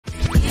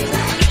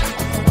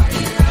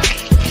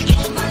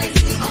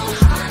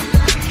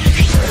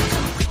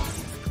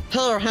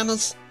Hello,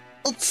 Hannahs.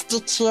 It's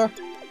Stitch here,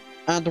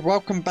 and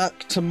welcome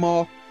back to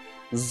more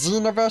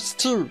Xenoverse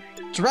 2,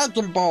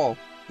 Dragon Ball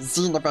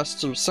Xenoverse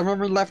 2. So when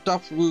we left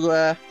off, we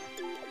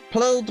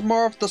played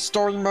more of the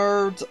story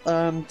mode,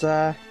 and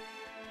I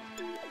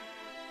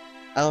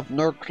have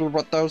no clue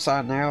what those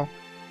are now.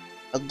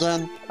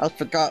 Again, I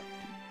forgot.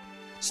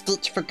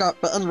 Stitch forgot,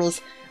 but anyways,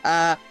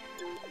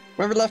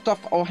 when we left off,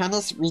 oh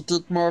Hannahs, we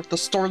did more of the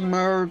story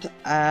mode,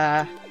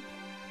 got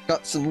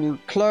some new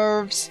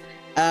clothes,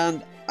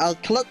 and I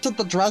collected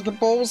the Dragon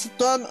Balls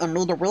again and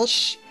made a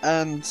wish,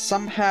 and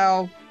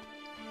somehow,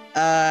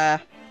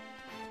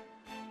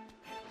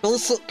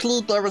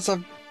 basically there was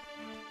a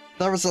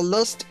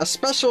list, a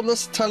special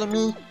list telling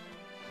me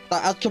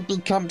that I could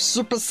become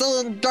Super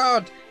Saiyan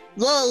God!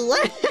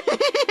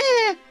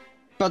 Yay!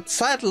 But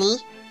sadly,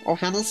 oh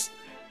Hannahs,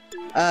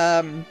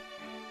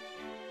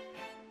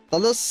 the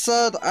list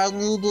said I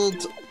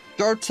needed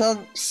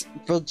Gotenks,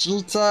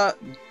 Vegeta,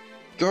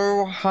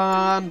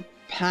 Gohan,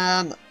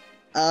 Pan,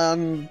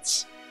 and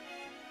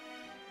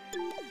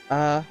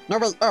no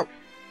wait, oh,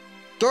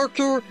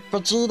 Goku,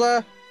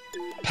 Vegeta,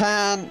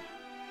 Pan,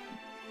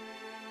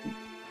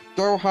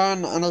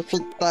 Gohan, and I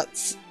think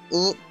that's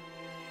it.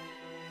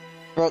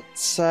 But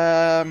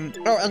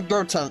oh, and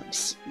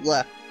Gotenks,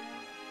 yeah.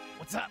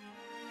 What's up?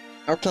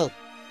 Okay,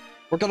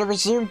 we're gonna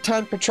resume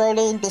time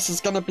patrolling. This is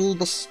gonna be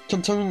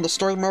continuing the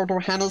story mode,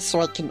 Hannah,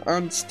 so I can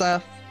earn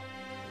stuff.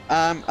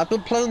 I've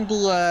been playing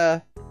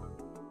the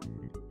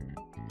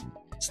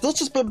Stitch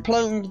has been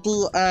playing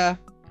the,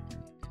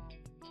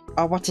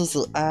 what is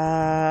it,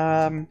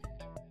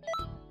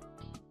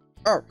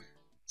 oh,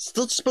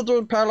 Stitch has been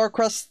doing parallel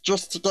quests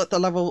just to get the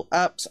level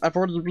ups. I've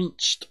already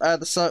reached,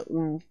 the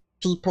certain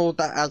people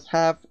that I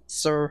have,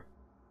 so,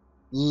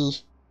 yeah.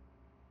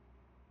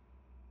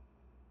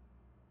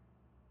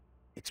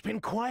 It's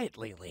been quiet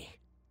lately.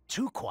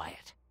 Too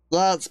quiet.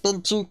 Yeah, it's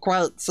been too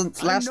quiet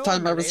since last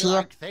time I was here. I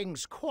like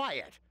things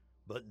quiet,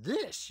 but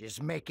this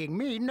is making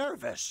me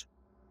nervous.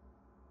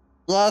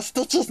 Yeah,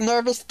 Stitch is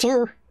nervous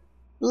too.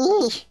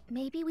 Eesh.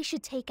 Maybe we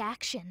should take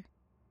action.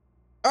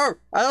 Oh,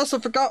 I also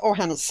forgot, oh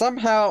Hannah,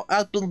 somehow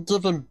I've been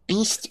given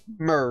Beast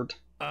Mode.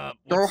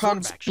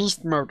 Gohan's sort of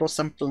Beast Mode or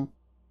something.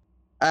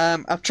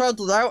 I've tried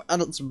it out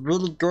and it's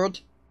really good.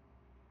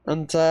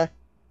 And,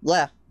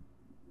 yeah.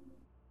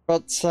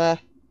 But,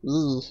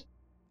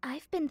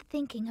 I've been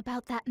thinking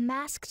about that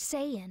masked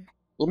Saiyan.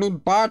 You mean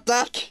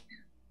Bardock?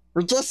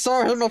 We just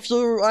saw him a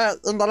few,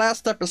 in the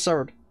last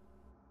episode.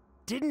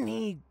 Didn't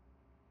he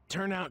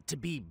turn out to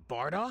be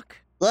Bardock?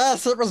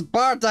 Yes, it was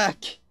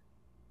Bardock!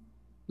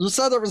 You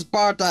said it was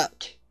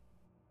Bardock.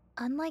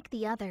 Unlike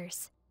the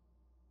others,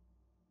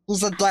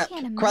 He's a I duck.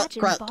 can't Quack, imagine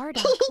quack.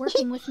 Bardock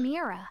working with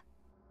Mira.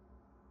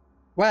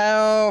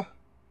 Well...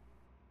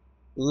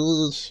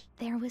 Eesh.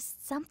 There was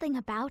something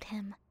about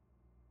him.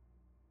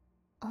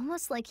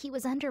 Almost like he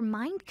was under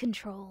mind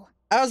control.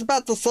 I was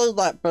about to say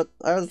that, but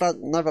I was like,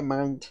 never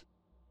mind.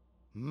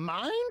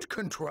 Mind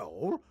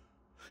control?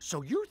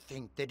 So you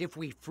think that if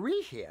we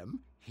free him,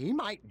 he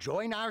might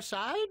join our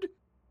side?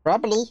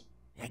 Probably.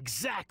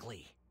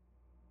 Exactly.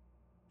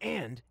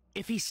 And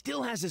if he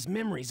still has his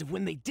memories of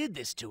when they did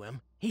this to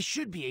him, he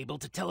should be able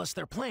to tell us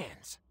their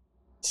plans.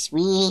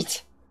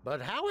 Sweet.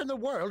 But how in the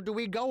world do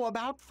we go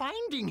about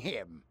finding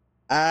him?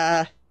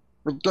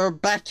 We go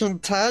back in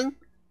time?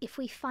 If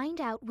we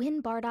find out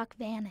when Bardock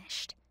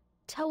vanished,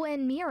 Toa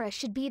and Mira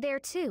should be there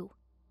too.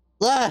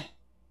 Yeah.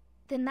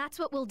 Then that's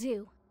what we'll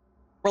do.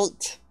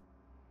 Wait.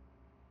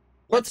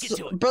 Let's get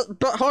to it.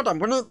 But hold on,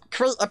 wouldn't it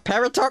create a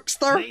paradox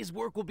though? Today's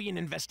work will be an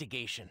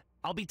investigation.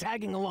 I'll be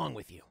tagging along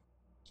with you.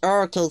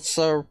 Okay,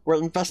 so we're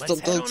Let's head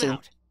investigating. on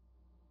out.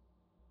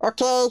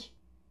 Okay.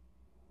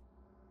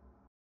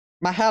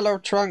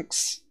 Mahalo,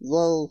 Trunks.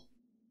 Yay.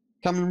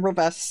 Coming with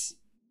us.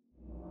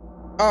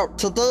 Oh,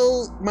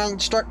 today my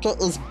instructor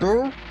is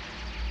Boo.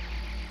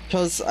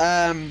 Because,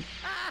 I'm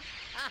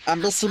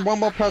missing one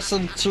more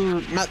person to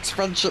max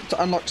friendship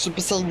to unlock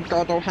Super Saiyan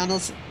God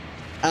Ohana's,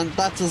 and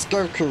that is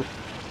Goku.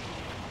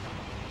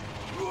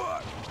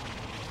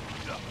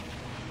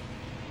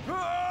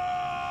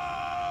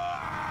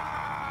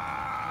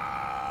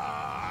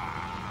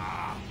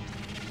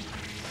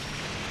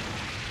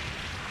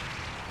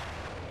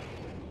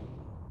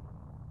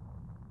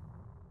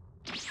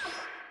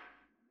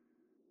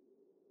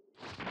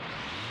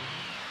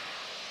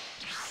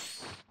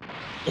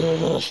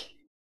 Ugh.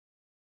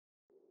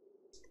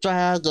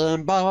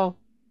 Dragon Ball.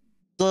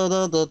 Da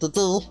da da da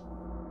da.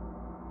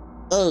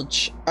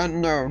 Age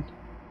unknown.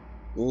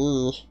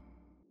 Ugh.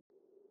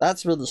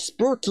 That's really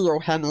spooky, oh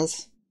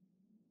Hannahs.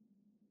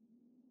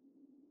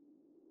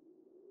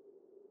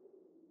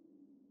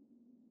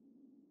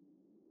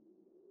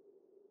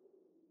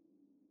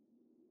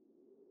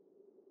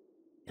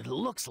 It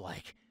looks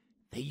like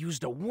they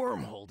used a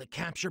wormhole to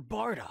capture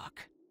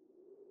Bardock.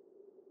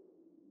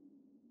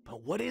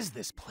 But what is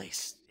this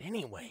place,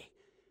 anyway?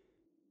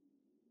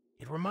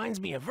 It reminds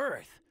me of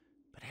Earth,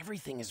 but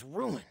everything is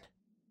ruined.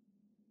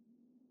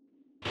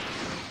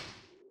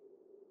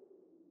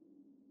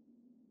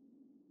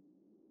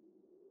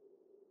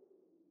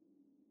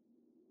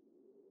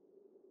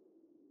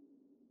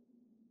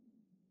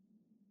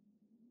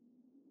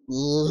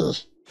 Ugh.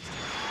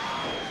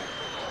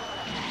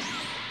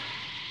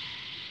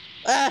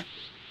 Ah!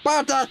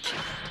 Bardock!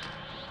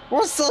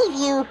 We'll save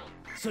you!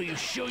 So you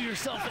show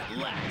yourself at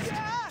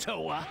last,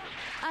 Toa.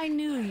 I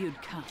knew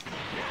you'd come.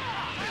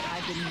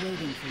 I've been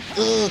waiting for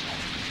you.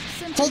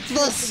 Simply Take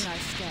this! tracing our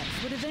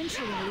steps would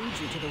eventually lead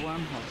you to the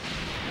wormhole.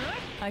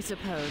 I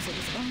suppose it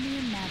was only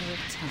a matter of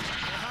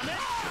time.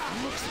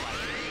 Looks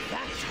like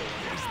that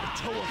Toa is the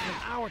Toa from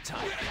our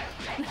time.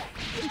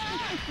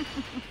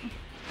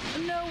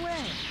 No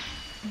way.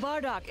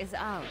 Bardock is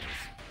ours.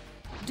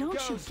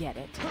 Don't you get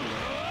it?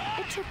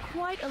 It took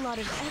quite a lot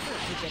of effort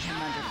to get him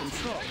under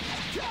control.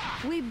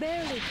 We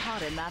barely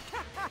caught him after...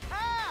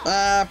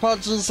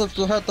 Apologies if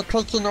you heard the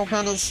clicking,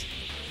 Ohana's,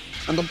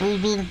 and the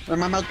breathing in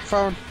my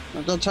microphone.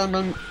 I'm gonna try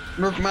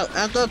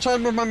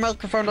and move my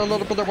microphone a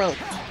little bit away.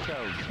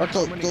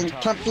 Okay, then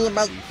can't be in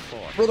my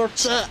little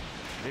chat.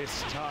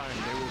 This time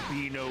there will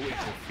be no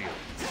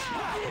interference.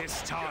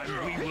 This time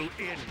we will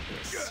end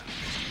this.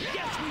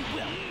 Yes, we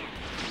will.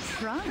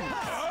 Trunks.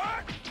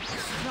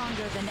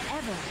 Stronger than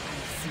ever, I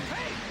see.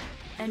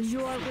 And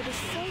you're with a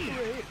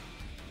sailor.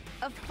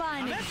 A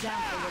fine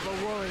example of a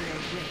warrior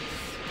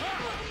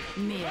race.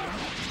 Mira,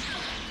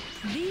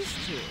 these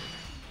two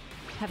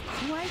have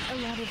quite a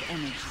lot of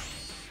energy.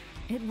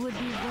 It would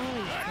be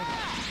very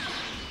fitting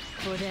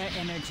for their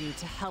energy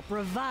to help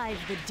revive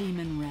the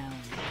demon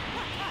realm.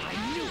 I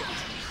knew it.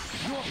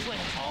 Your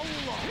plan all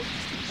along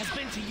has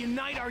been to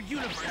unite our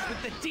universe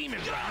with the demon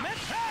realm.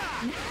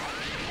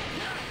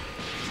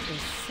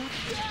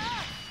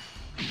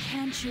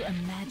 Can't you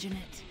imagine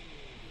it?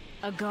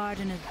 A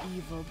garden of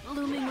evil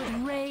blooming with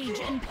rage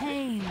and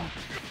pain.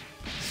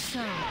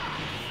 So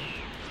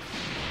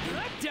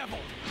The devil!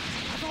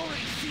 I've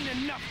already seen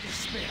enough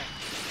despair.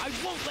 I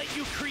won't let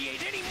you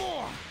create any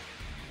more.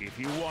 If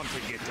you want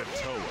to get to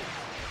Toa,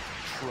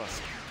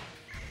 trust me,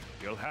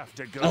 you'll have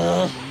to go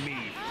through me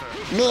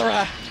first.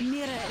 Mira!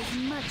 Mira is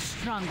much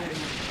stronger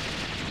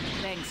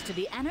now, thanks to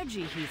the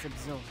energy he's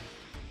absorbed.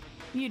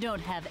 You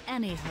don't have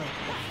any hope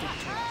of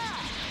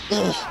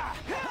victory.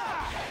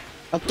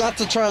 I've got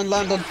to try and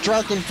land a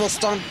Dragon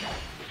Fist on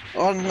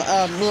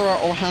Mira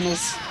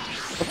Ohana's.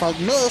 If I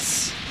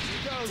miss...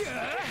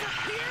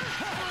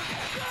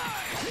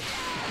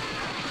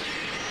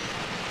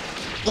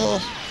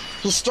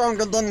 he's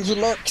stronger than he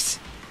looks.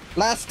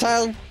 Last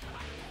time,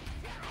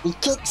 he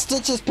kicked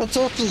Stitch's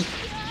Patoki.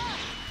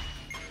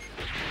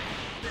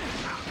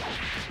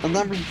 And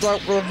then we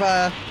dealt with,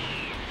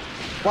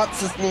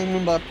 what's his name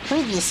in the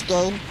previous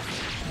game?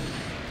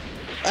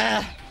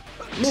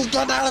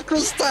 Miguel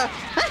Alacrista!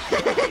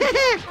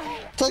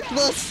 Take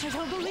this! I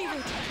don't believe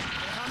it.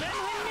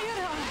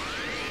 Mira!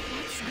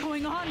 What's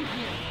going on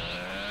here?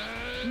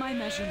 My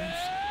measurements,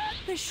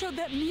 they showed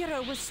that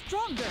Mira was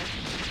stronger.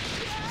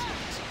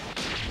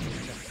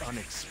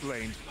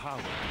 Unexplained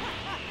power.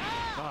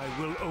 I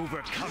will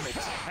overcome it,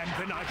 and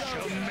then I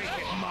shall make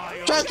it my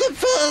own. Dragon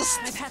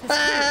Fist!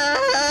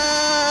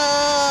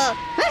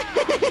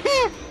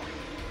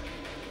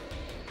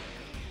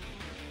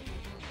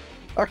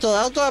 Okay,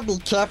 I gotta be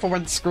careful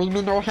when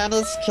screaming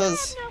Ohana's,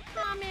 cause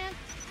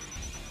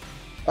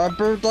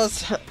Boo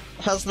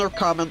has no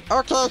comment.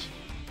 Okay.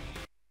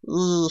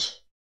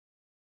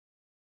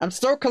 I'm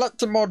still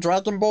collecting more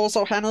Dragon Balls,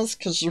 Ohana's,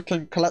 cause you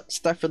can collect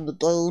stuff in the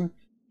game.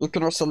 You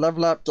can also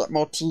level up, get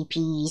more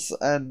TPs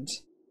and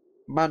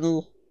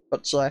money,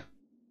 but yeah.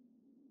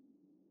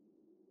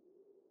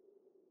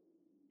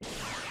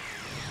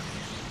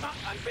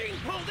 I'm being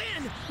pulled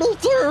in! Me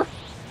too!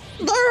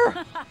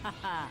 No!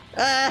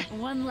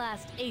 One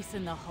last ace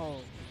in the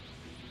hole.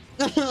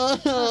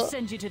 I'll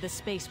send you to the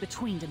space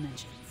between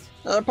dimensions.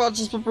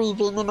 Apologies for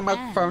breathing in the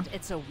microphone. And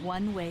it's a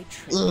one-way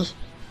trip.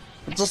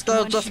 I'm just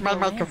gonna Once adjust you my go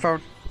microphone.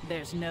 in,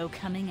 there's no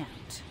coming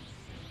out.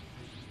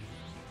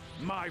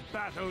 My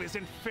battle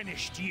isn't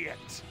finished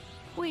yet.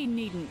 We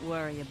needn't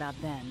worry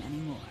about them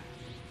anymore.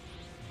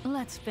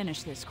 Let's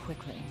finish this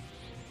quickly.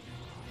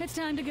 It's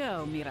time to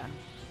go, Mira.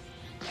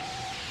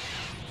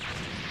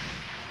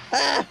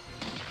 Ah!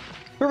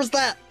 Who was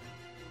that?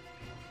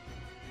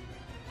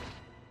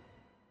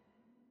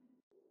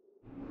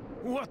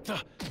 What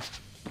the?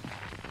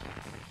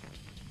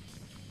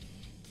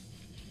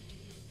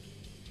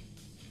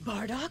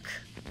 Bardock?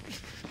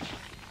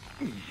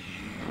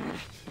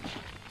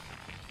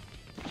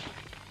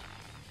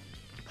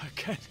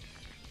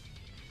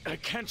 I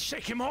can't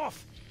shake him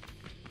off.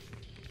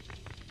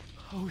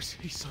 How is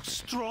he so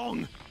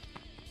strong?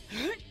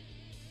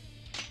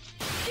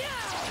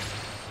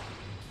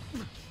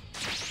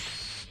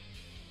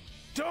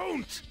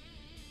 Don't!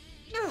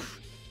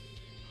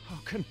 How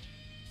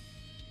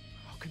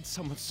can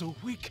someone so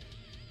weak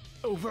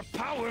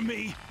overpower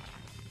me?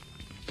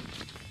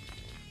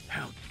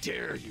 How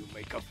dare you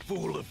make a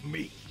fool of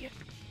me?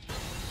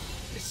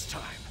 This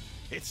time,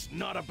 it's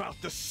not about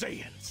the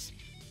Saiyans.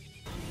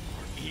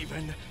 Or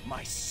even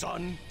my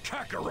son,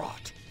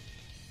 Kakarot.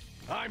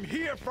 I'm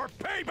here for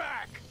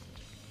payback!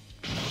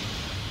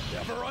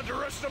 Never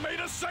underestimate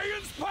a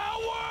Saiyan's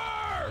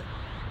power!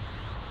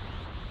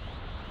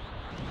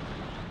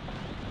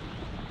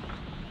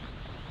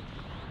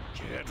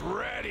 Get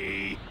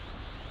ready.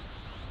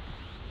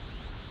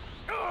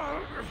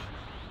 How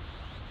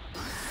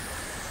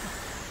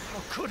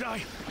could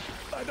I?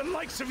 By the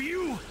likes of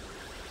you!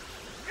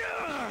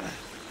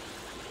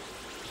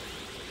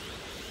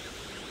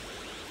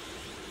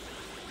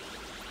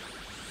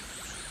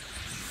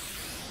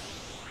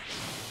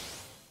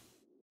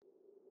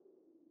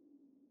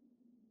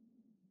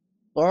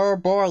 Oh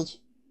boy.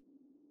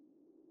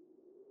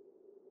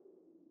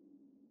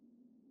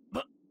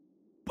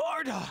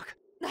 Bardock!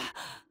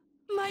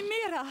 My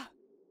Mira!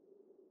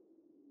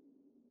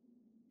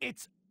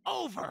 It's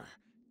over,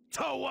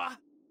 Toa!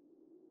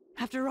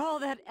 After all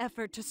that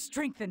effort to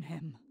strengthen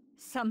him,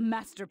 some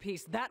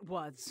masterpiece that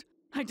was.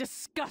 I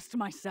disgust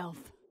myself.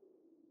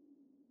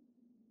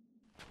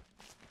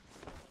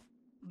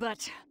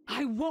 But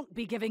I won't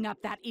be giving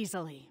up that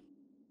easily.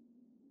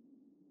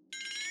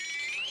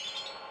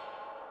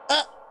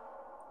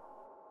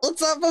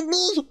 It's up for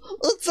me!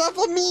 It's up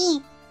for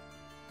me!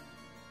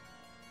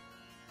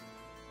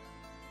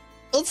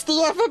 It's the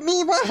F of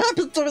me! What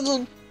happened to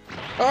him?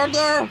 Oh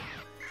no!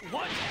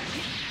 What?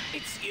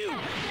 It's you!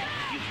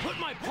 You put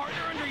my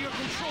partner under your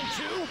control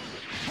too?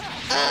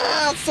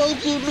 Ah!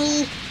 Save you,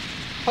 me!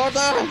 Hold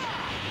on!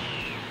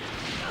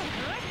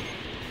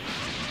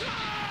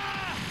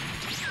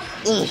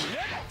 Ugh.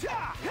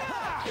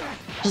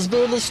 He's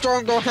really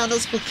strong,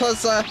 Johannes,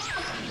 because,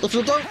 if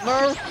you don't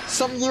know,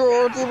 some of you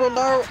already will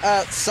know,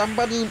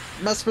 somebody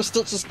messed with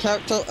Stitch's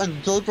character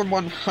and gave him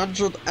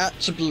 100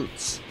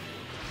 attributes.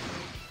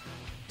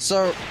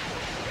 So,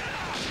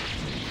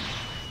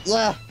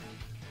 yeah.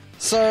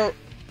 So,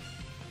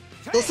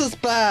 this is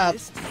bad.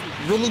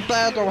 Really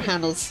bad,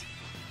 Johannes.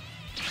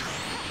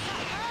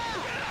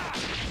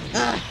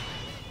 Ah!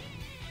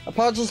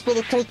 Apologies for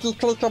the clicky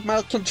click of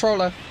my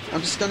controller.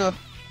 I'm just gonna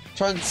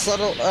try and sit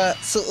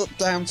it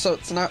down so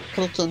it's not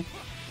clicking.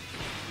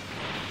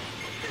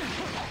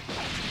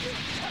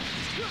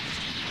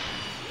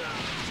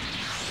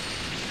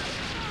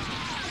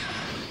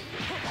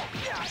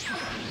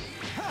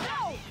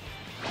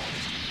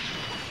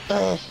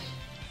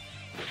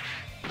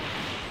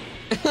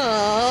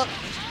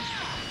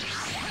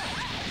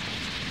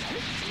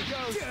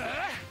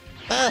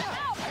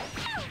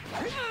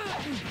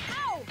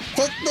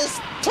 Take this,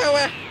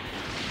 Toa!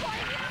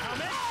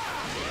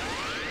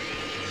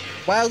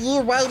 Why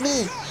you, why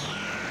me?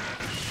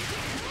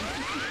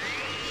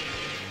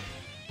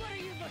 What are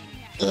you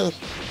looking at? Ugh.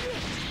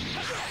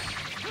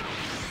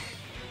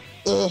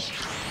 Ugh.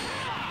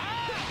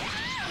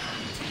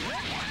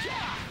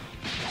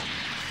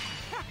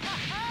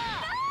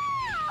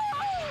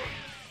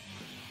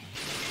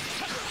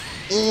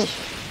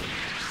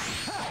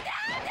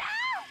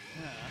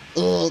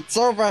 It's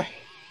over.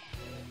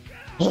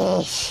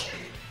 Ugh.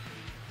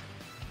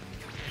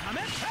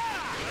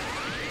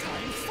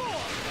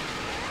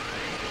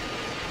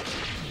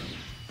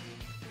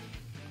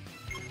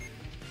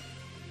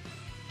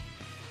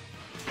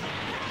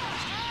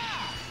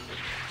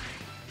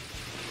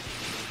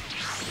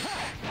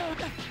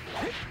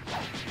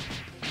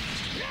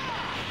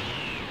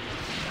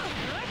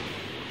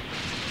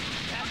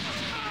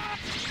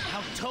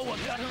 How Toa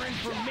got her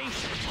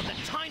information on the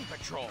Time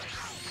Patrol.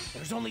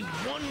 There's only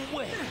one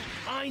way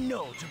I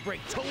know to break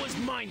Toa's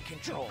mind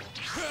control.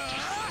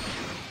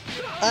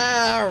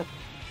 Ow!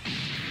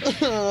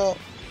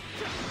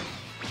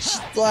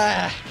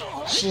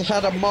 She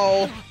had a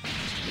mole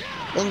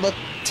in the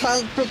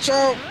Time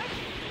Patrol.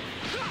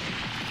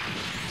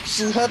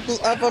 She had the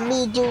other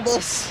me do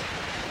this.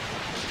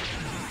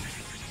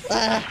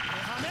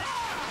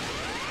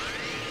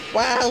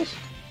 Wow!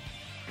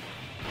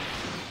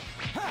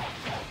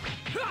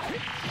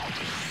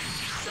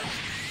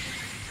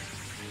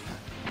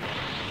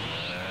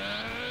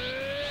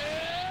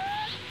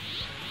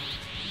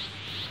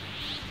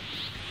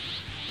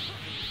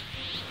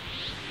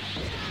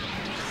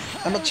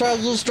 I'm gonna try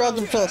to use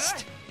Dragon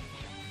Fist.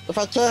 If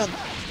I can.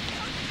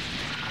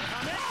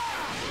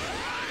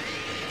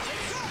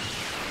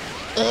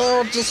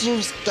 Oh, just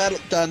use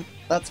Gallic Gun.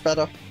 That's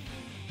better.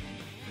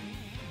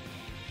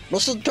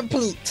 Mission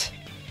complete.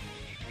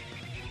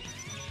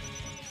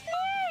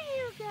 There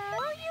you go.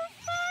 You're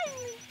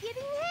finally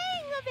getting the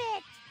hang of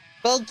it.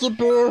 Thank you,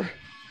 Boo.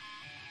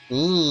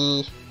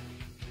 Eee.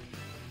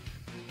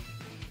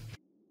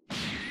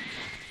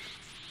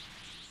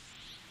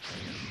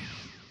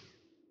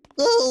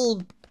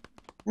 Oh,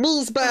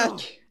 me's back. Oh,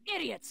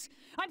 idiots!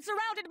 I'm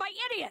surrounded by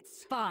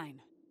idiots! Fine.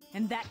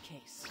 In that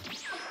case,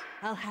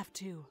 I'll have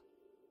to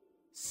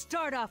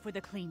start off with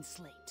a clean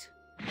slate.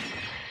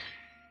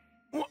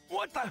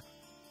 What the?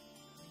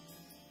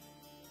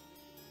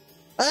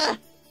 Ah,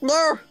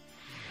 no.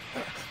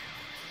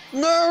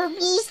 No,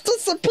 he's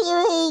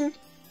disappearing.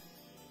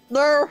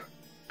 No.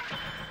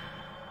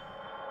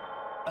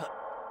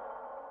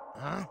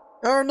 Huh?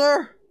 Oh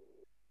no.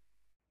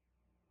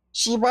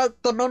 She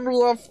wiped the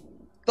memory of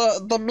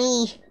the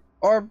me,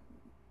 or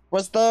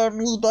was there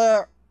me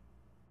there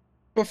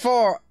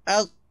before?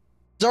 I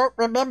don't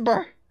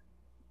remember.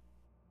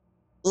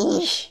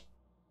 Eesh.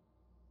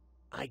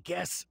 I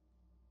guess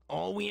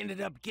all we ended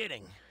up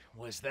getting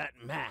was that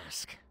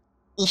mask.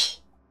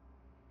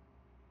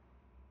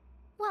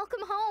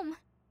 Welcome home.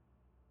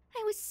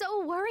 I was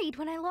so worried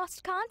when I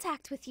lost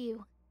contact with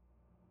you.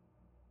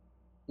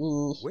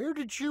 Where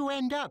did you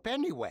end up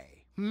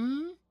anyway?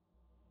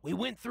 We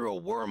went through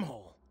a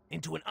wormhole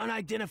into an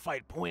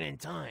unidentified point in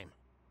time.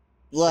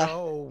 Yeah.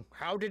 So,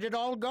 how did it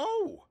all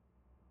go?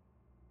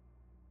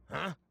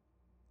 Huh?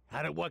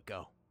 How did what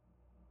go?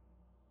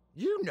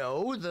 You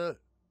know, the...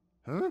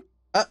 Huh?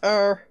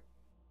 Uh-oh.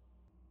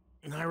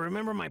 I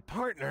remember my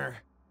partner...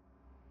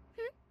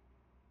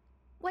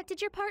 What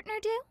did your partner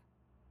do?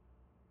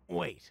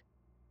 Wait.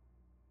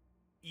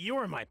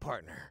 You're my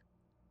partner,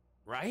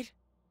 right?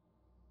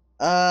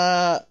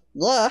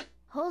 Yeah.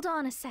 Hold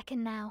on a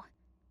second now.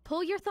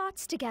 Pull your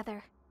thoughts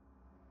together.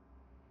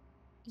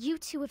 You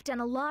two have done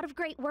a lot of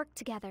great work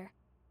together.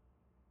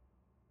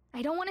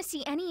 I don't want to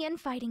see any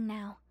infighting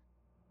now.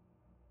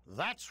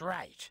 That's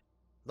right.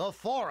 The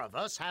four of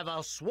us have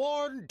a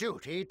sworn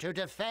duty to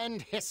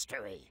defend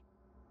history.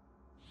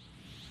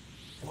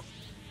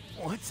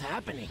 What's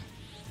happening?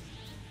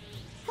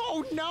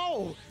 Oh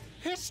no!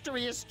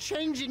 History is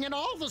changing in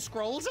all the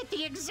scrolls at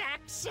the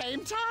exact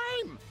same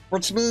time!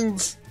 Which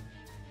means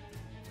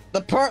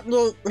the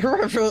partner,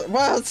 whoever it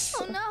was.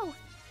 Oh no!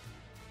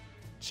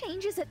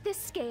 Changes at this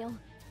scale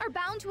are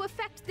bound to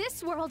affect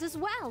this world as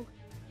well.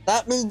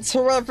 That means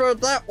whoever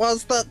that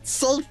was that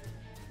saved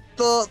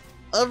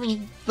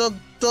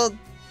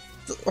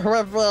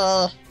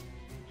whoever.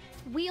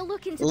 We'll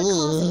look into the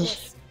cause of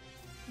this.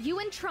 You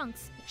and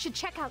Trunks should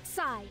check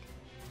outside.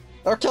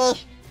 Okay.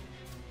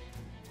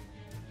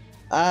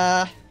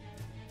 I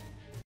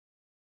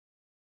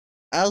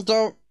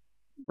don't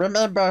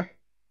remember.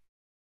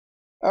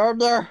 Oh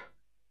no.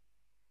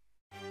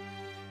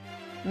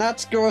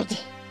 Not good.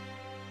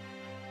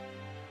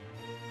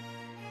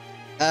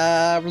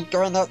 We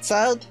going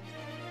outside?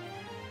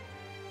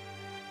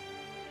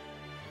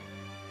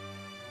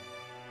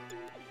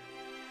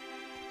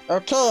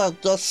 Okay, I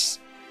guess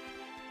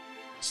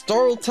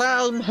story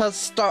time has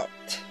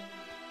stopped.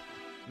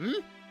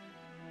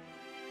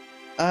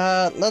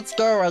 Let's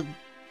go. I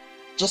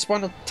just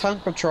want a time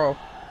patrol.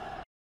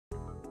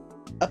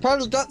 I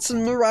probably got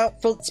some new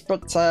outfits,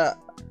 but I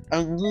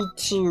need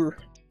to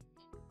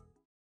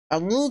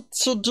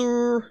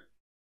do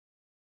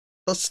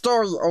the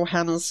story,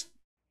 Ohana's.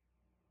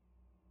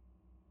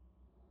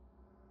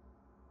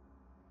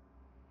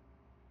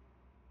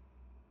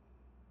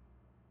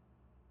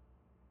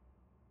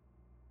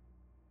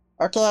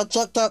 Okay, I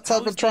checked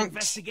outside the How's trunks.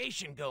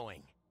 Investigation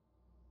going?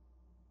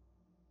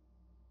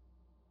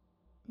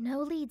 No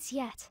leads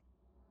yet.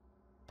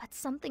 But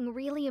something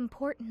really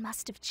important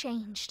must have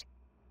changed.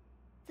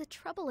 The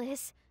trouble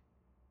is,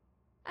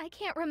 I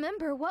can't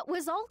remember what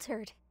was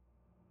altered.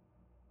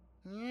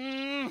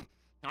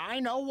 I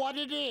know what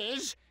it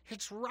is.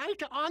 It's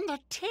right on the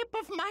tip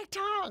of my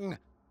tongue.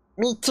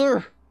 Me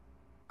too.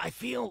 I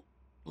feel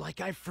like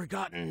I've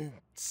forgotten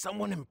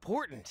someone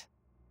important.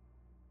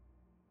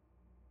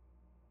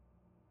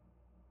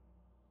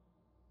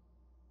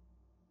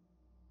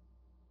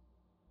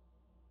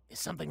 Is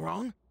something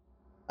wrong?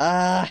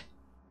 Let's...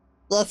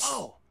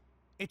 Oh,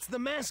 it's the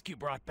mask you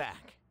brought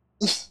back.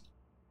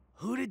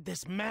 Who did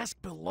this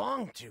mask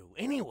belong to,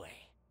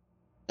 anyway?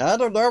 I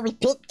don't know, we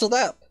picked it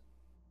up.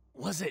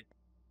 Was it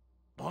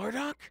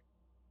Bardock?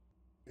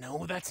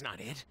 No, that's not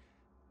it.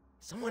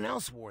 Someone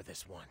else wore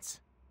this once.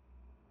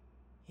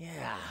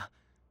 Yeah.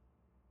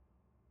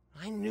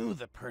 I knew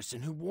the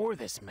person who wore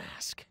this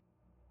mask.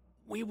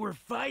 We were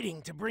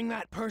fighting to bring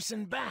that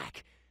person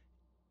back.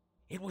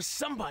 It was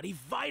somebody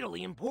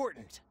vitally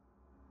important.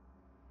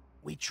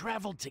 We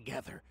traveled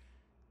together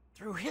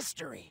through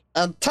history.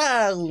 And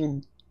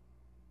time.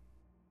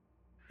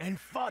 And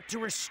fought to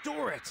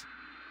restore it.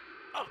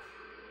 Oh,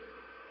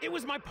 it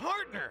was my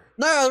partner.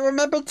 No, I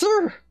remember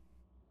too.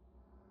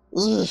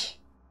 Ugh.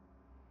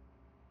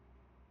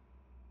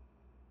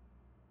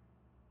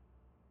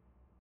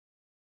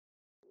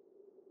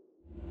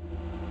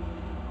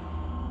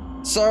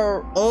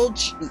 So,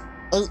 age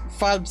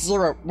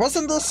 850.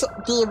 Wasn't this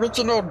the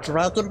original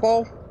Dragon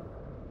Ball?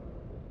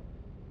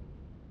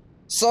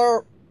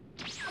 So,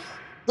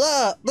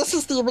 yeah, this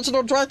is the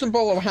original Dragon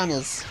Ball,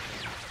 Ohana's.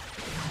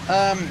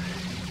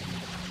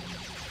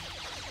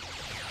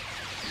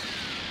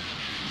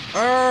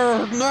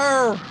 Oh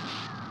no!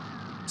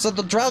 So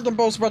the Dragon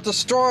Balls were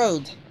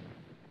destroyed.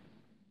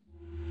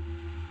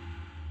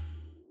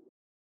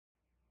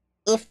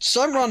 If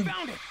someone... I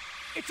found it!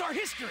 It's our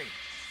history!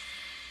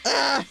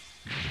 Ah!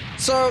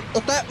 So,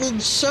 if that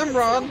means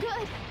Shenron... No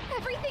good!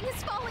 Everything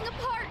is falling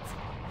apart!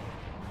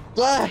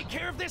 Yeah! Take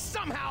care of this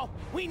somehow!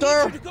 We need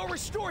Sure. you to go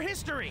restore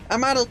history!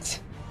 I'm on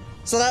it!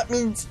 So that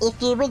means if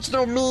the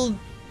original me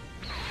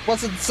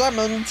wasn't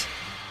summoned,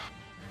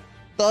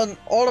 then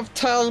all of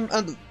time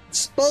and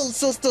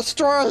space is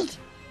destroyed!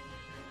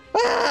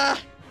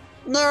 Ah!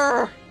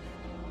 No!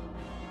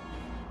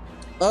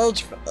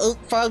 Age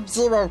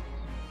 850.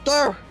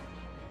 Go!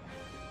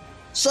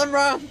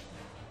 Shenron!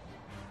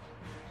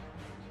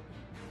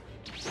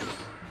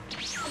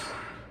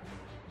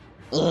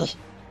 Ugh.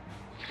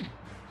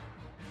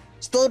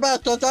 Stay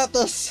back, I got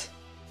this!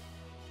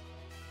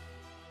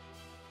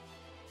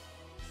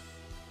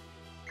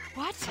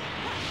 What?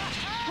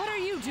 What are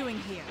you doing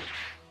here?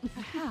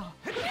 How?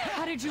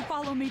 How did you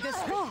follow me this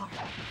far?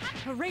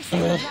 Erasing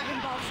the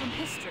Dragon Balls from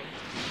history.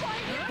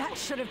 That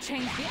should have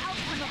changed the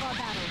outcome of our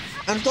battles.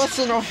 I'm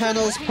guessing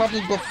Ohana's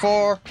probably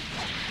before,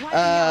 Wiping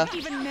out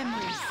even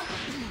memories.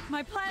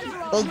 My plans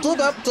were all they did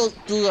update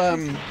the,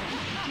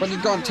 when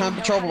you go on Time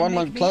Patrol with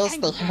online players,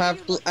 they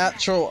have the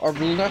actual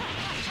arena.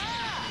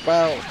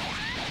 Well,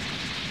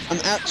 an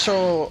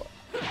actual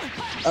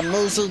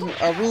amazing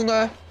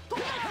arena.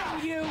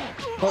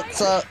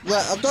 But,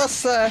 yeah, I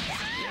guess,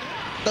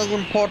 they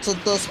imported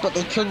this, but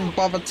they couldn't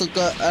bother to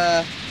get,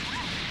 I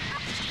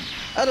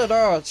don't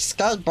know, a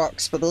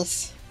skybox for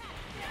this.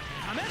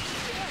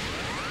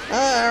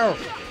 Ow!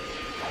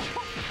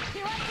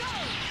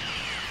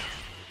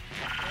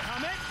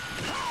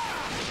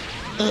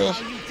 Well,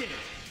 you did it.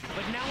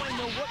 But now I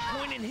know what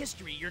point in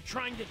history you're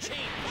trying to change.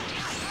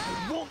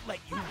 I won't let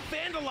you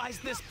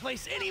vandalize this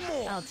place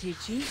anymore. I'll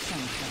teach you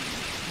something.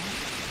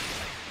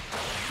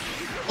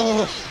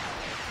 Ugh.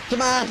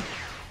 Come on!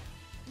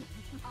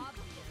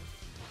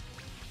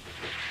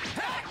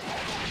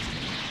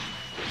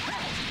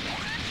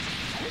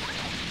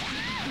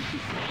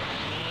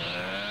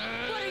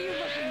 What are you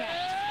looking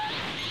at?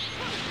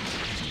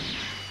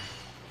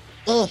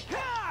 Ugh.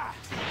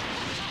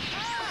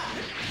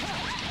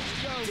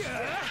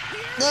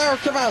 No,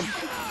 come on!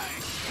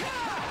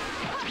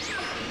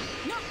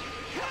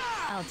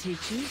 I'll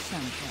teach you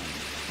something.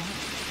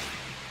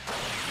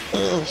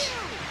 Ugh.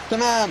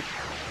 Come on!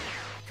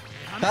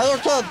 Hello,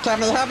 kid,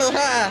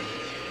 Kamehameha!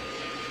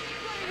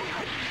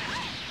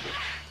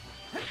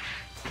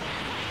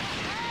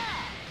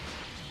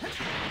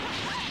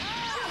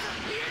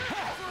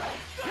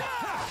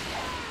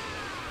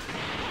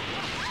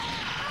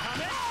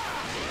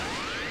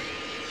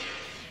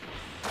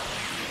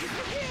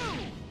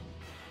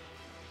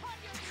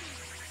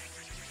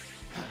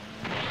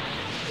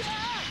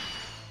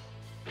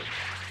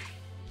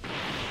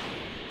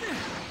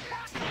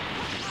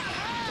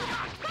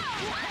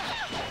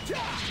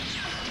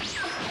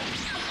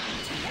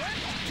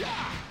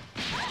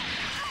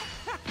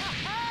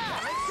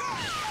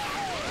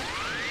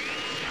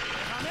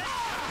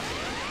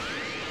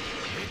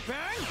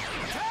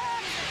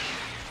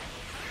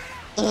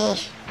 Ugh,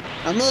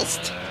 I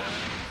missed.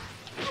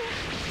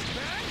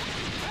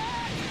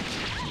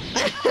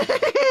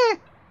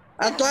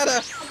 I got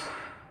it.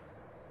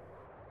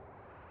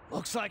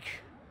 Looks like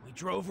we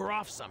drove her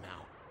off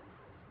somehow.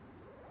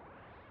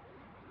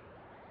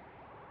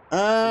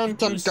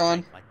 And I'm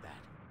gone. Like that.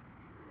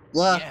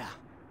 Yeah. Yeah.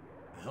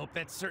 I hope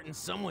that certain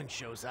someone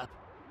shows up.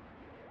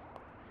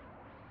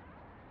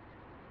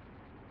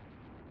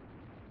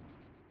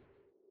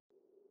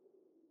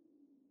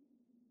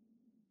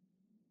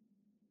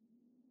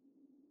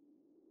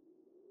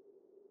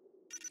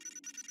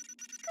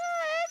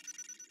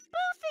 Boo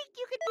think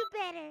you could do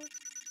better.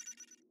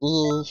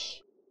 Ugh.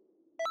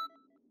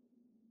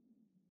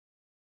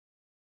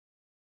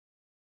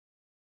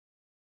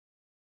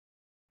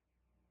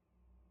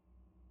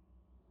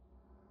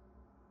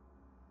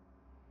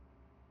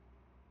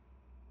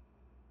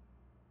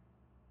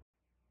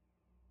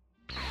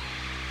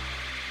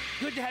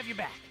 Good to have you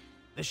back.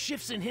 The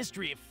shifts in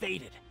history have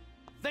faded.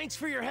 Thanks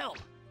for your help.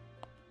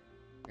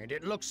 And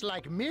it looks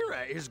like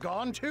Mira is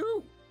gone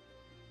too.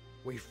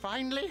 We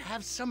finally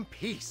have some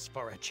peace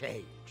for a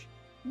change.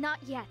 Not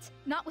yet.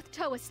 Not with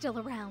Toa still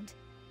around.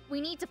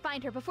 We need to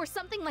find her before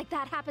something like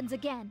that happens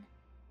again.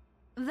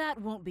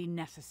 That won't be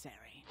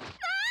necessary.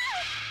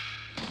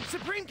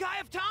 Supreme Kai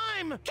of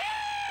Time!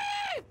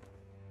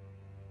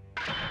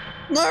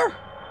 No!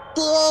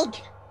 Dog!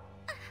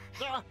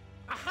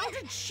 How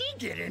did she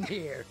get in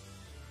here?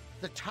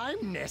 The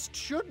time nest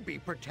should be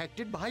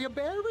protected by a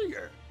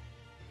barrier.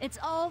 It's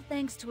all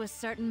thanks to a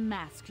certain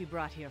mask you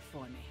brought here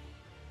for me.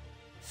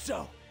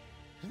 So,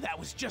 that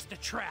was just a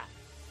trap.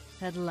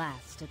 At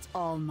last, it's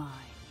all mine.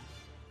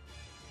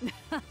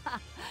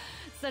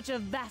 Such a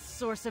vast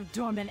source of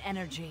dormant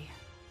energy.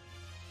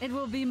 It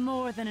will be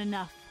more than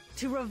enough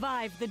to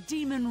revive the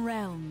demon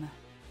realm.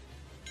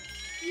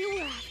 You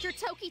were after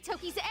Toki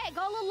Toki's egg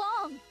all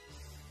along!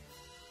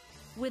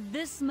 With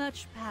this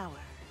much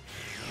power,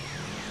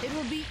 it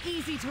will be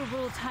easy to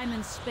rule time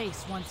and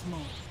space once more.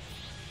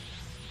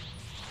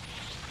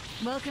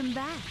 Welcome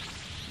back,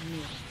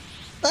 Mira.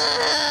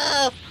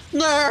 Ah!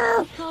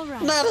 No! All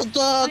right. Not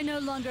again! I no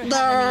longer No!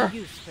 have any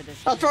use for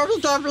this. I've already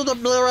got rid of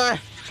Mira!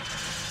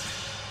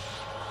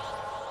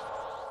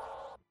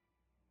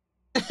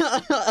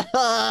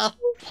 Ah!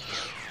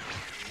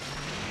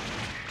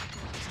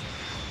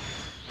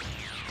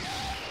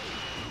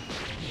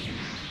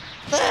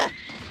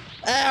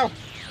 Ow!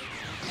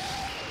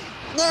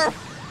 No!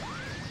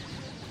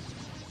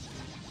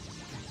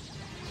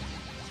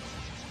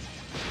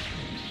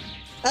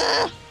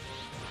 Ah!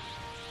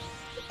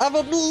 I'm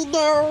a me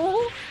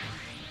now!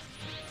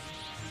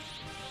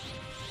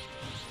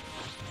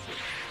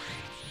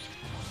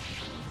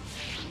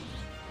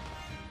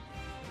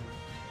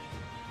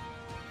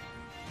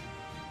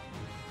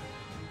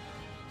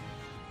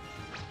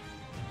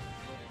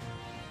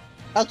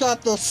 I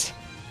got this.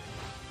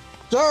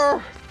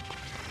 Go!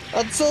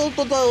 And save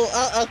the day.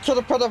 I could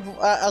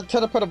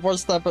have put a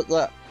voice there, but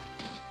yeah.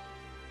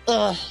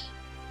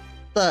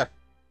 There.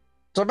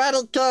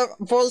 Dramatic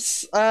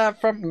voice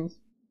from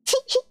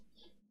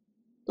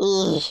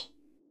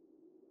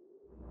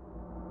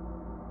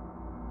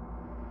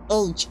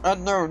Age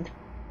unknown.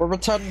 We're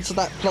returning to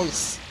that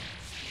place.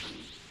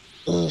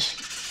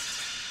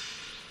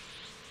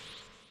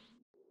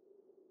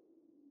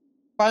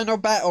 Final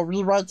battle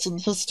rewriting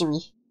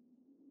history.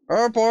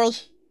 Oh boy.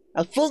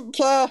 I think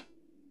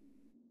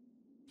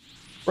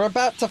we're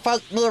about to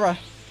fight Mira.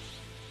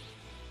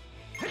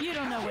 You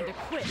don't know when to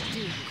quit, do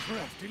you?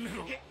 Crafty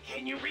little...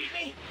 Can you read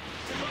me?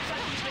 It looks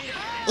like we made it.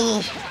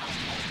 Ugh.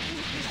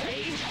 This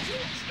age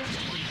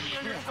completely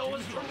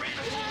undergoes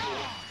tyrannical.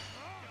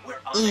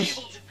 We're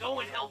unable to go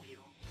and help you.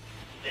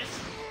 This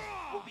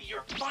will be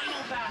your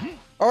final battle.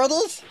 Oh, it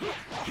is?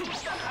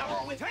 Use the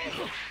power within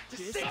to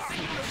save the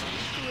universe.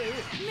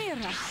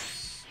 Mira,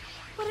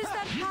 what is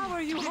that power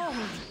you hold?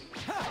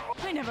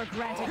 I never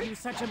granted you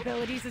such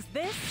abilities as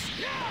this.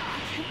 I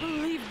can't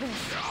believe this.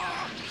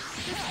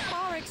 This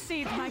far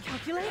exceeds my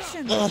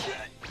calculations. As I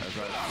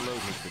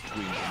floated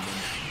between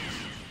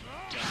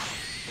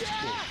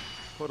dimensions,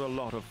 put a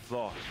lot of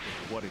thought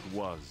into what it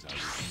was I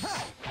was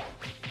missing.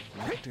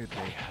 What did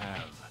they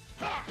have?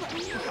 I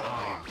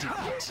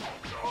didn't.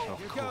 Of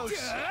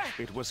course,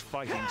 it was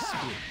fighting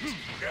spirit,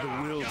 the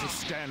will to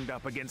stand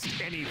up against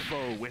any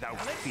foe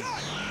without fear.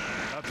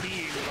 A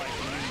being like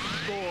me,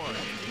 born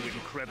into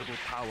incredible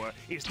power,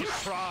 is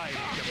deprived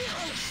of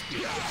such a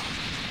spirit.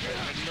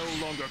 I no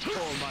longer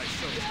call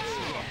myself the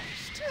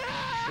strongest,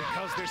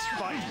 because this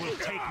fight will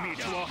take me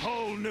to a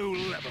whole new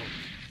level.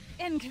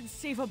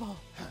 Inconceivable.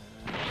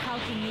 How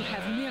can you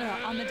have Mira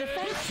on the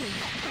defensive?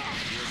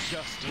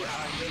 You're just what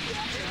I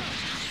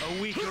need.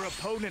 A weaker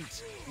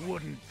opponent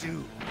wouldn't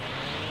do.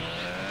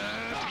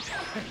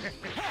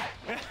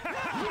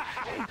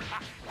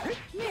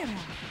 Mira,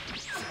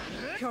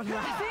 you're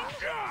laughing?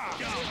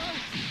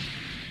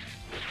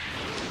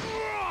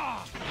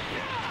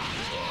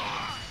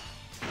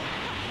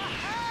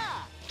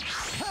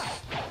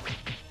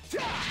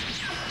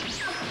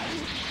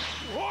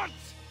 What?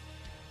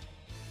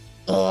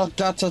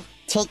 Got to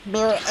take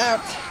Mira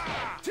out.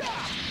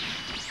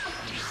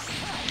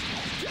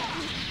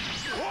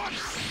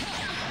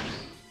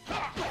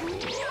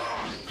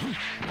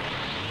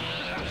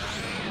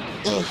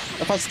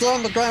 If I stay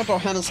on the ground,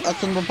 Johannes, I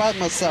can revive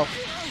myself.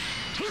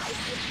 Here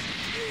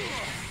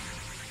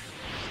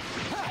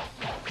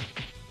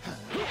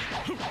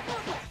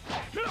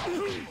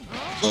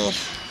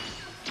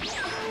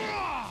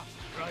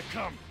I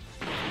come.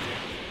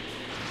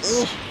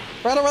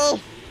 Right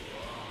away!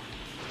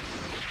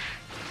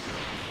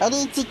 I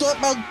need to get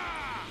my...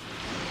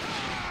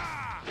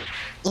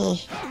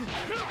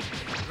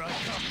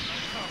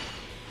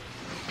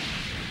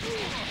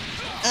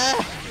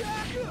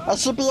 I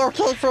should be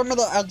okay for a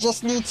minute, I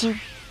just need to...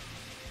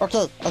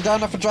 Okay, I got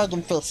enough for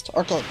Dragon Fist.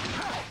 Okay.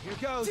 Here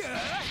goes.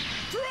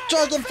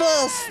 Dragon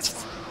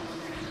Fist!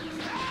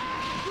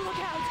 Look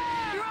out!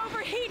 You're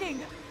overheating!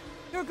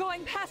 You're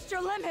going past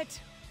your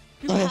limit!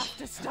 You have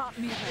to stop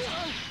me.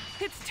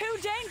 It's too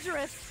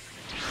dangerous!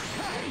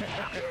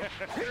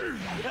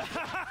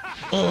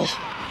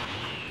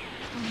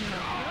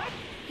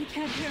 He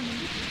can't hear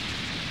me.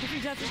 If he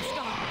doesn't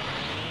stop,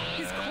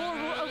 his core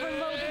will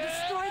overload and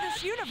destroy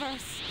this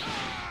universe.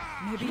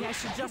 Maybe I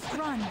should just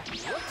run.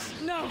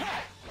 No!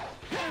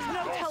 There's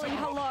no telling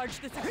how large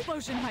this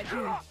explosion might be.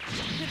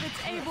 If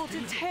it's able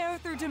to tear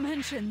through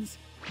dimensions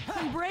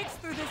and breaks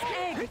through this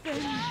egg,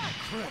 then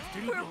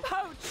we're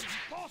poached.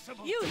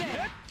 You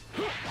there!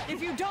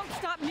 If you don't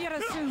stop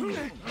Mira soon,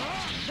 then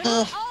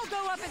we'll all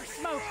go up in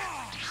smoke.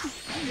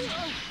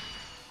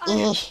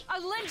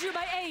 I'll lend you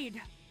my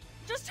aid.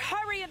 Just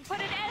hurry and put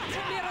an end to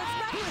Mira's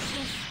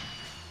recklessness.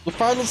 You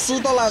finally see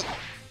the light,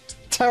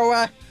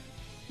 Toa.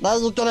 Now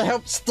you're gonna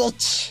help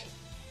Stitch.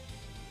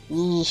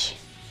 Yeesh.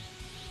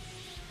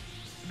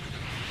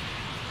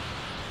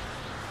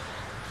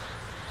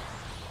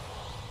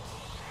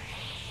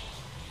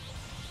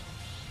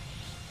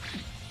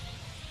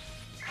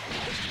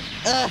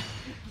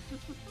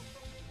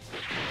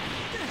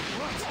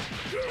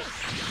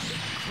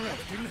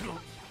 Crafty little...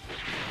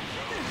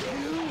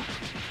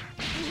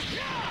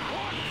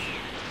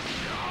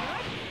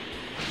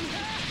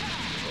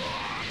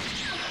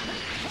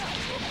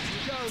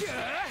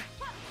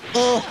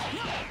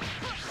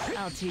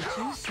 I'll teach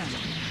you something.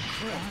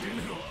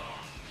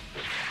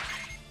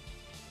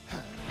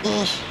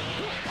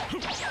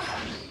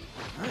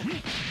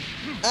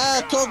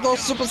 I can't go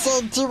Super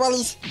Saiyan 2 while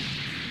he's...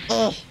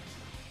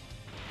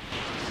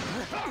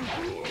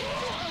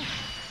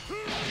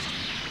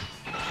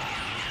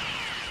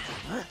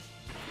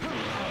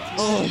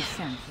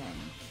 Something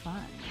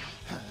fun.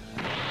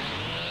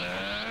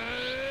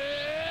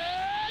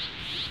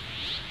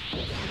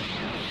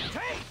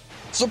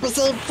 Super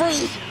Saiyan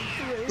 3!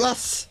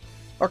 Yes!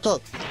 Okay.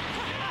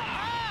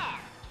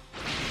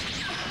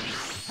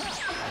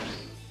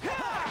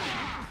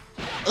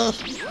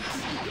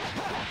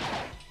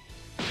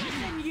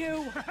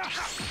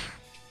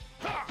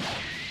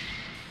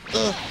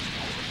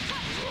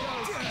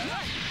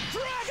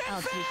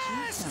 I'll teach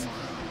you something.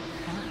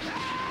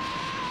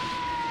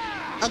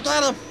 I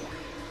got him!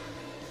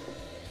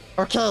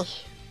 Okay.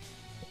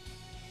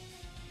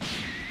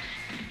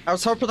 I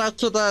was hoping I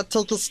could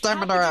take his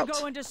stamina How out. could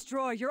you go and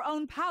destroy your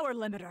own power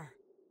limiter?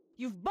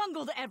 You've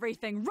bungled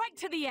everything right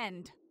to the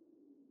end.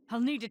 I'll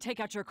need to take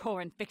out your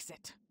core and fix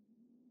it.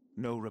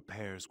 No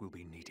repairs will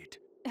be needed.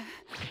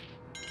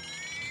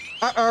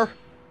 Uh-oh.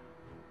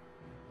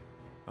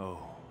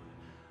 Oh,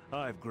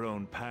 I've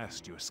grown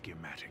past your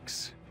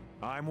schematics.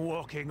 I'm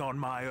walking on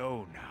my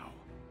own now.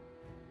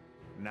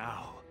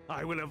 Now,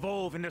 I will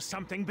evolve into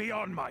something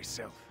beyond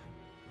myself.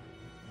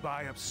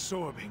 By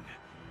absorbing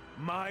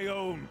my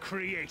own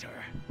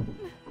creator.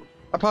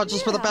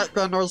 Apologies for the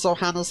background noise,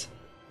 Ohana's.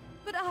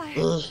 But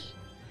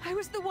I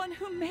was the one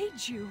who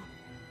made you.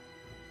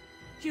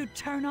 You'd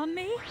turn on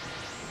me?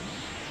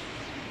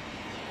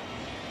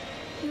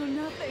 You're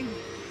nothing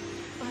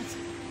but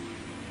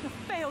a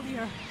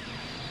failure.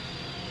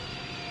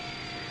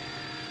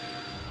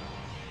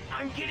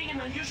 I'm getting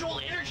an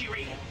unusual energy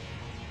reading.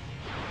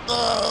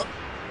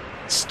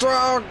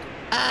 Strong!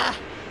 Ah!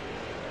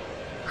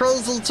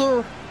 Crazy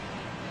too!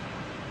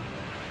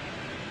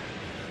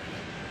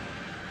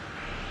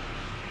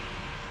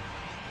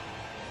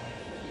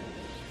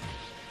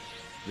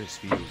 This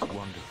feels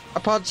wonderful.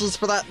 Apologies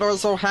for that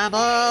noise,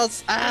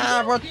 Ohana's!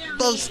 Ah, what?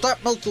 They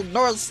stop making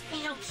noise!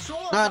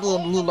 Nadia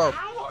and Lilo.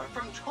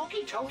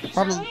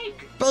 I mean,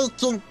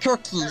 baking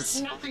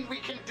cookies! Nothing we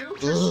can do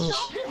to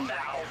stop him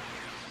now.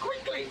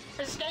 Quickly,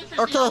 escape is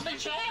Okay. the only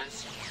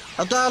chance.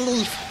 I gotta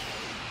leave!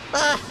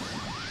 Ah!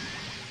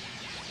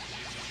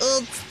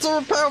 It's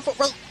too powerful!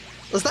 Wait!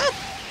 Is that?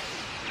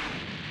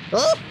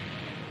 Huh?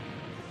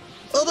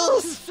 It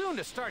Too is! soon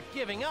to start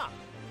giving up.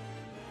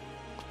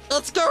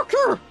 It's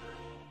Goku!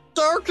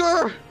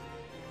 Goku!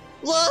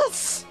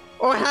 Yes!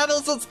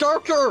 Ohana's, it's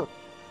Goku!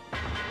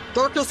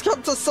 Goku's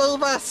come to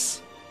save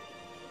us!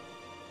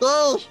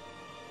 Yay!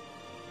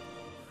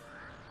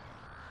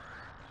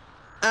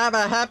 I'm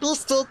a happy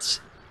Stitch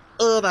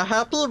in a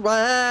happy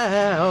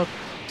world.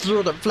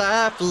 Cute and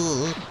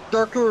fluffy.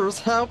 Goku's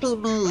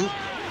helping me.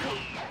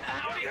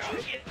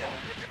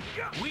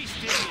 We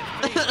still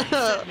get things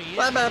that set me in.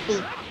 I'm happy.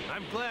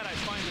 I'm glad I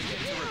finally get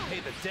to repay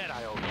the debt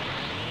I owe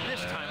you.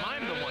 This time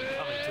I'm the one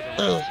coming to the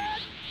rescue.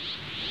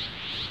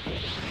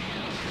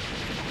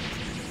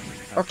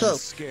 I Okay. can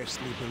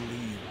scarcely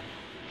believe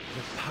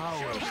the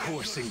power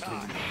coursing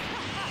through me.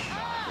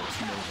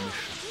 There's no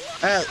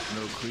mission, Alright,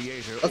 no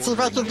creator. let's see if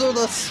I can do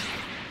this.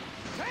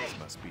 This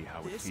must be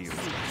how it feels.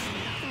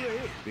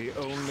 The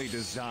only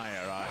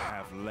desire I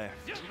have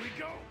left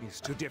is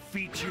to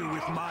defeat you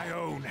with my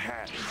own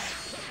hands.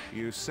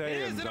 You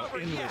Saiyans are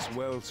endless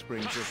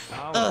wellsprings of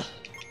power.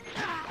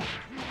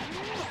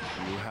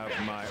 You have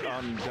my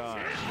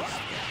undying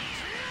respect.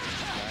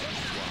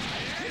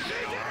 That is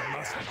why I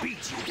must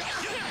beat you.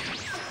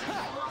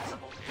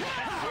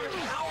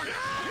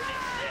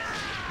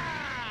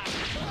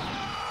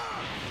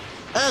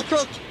 Hey,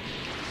 quick!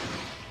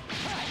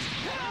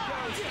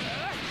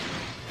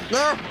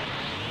 No!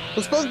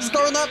 The spin's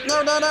going up!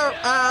 No, no, no!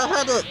 I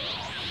had it!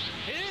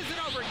 It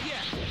isn't over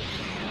yet.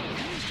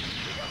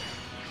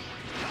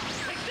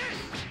 Take this.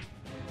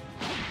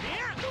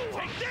 Here,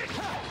 take this.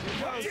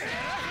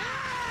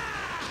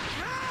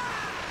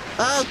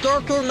 Ah,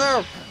 Goku,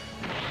 no!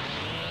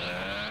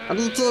 I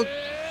need to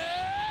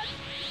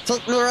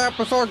take me out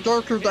before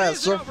Goku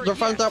does. You'll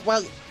find out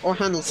why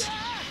Ohana's.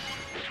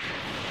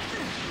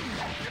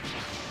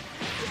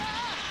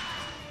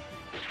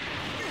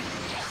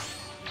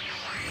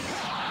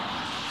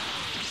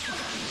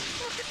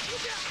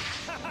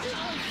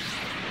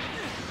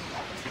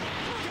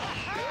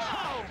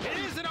 It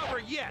isn't over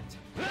yet.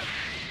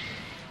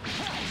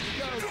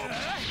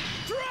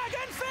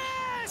 Dragon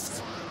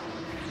Fist!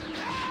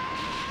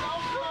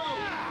 Goku,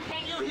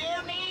 can you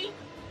hear me?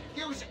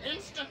 Use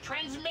instant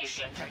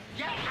transmission to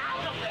get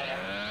out of there.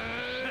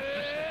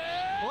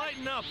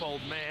 Lighten up,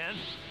 old man.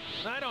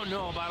 I don't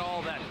know about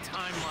all that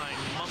timeline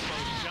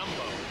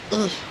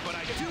mumbo-jumbo, but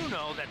I do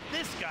know that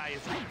this guy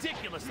is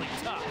ridiculously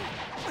tough.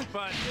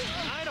 But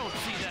I don't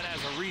see that as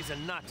a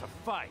reason not to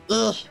fight.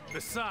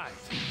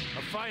 Besides,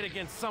 a fight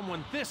against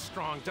someone this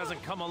strong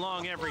doesn't come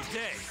along every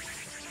day.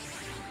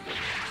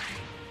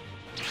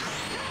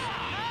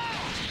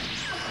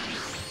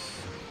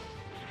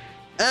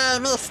 Ah, I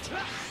missed!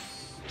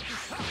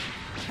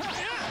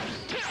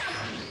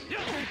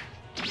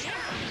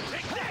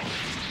 Take that!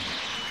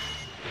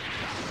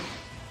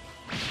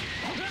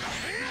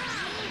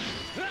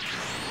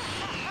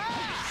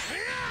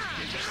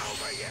 Isn't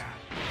over yet.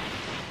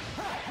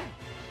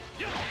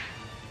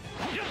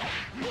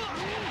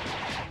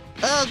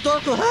 Ah,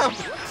 Goku, help!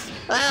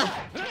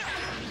 Ah!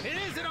 It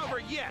isn't over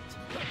yet.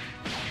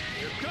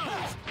 Here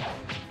goes.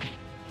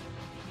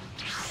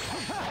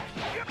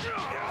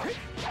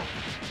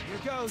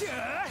 Here goes.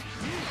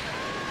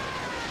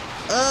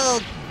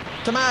 Oh,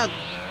 come on!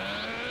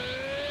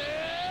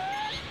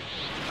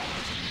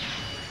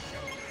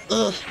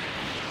 Ugh.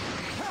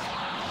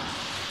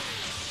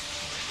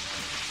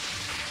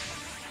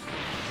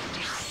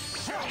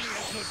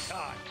 good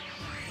time.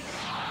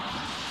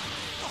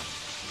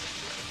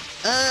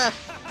 Ah!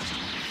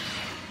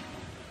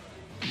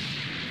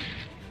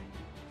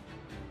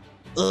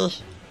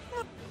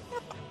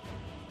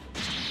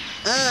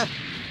 Ah!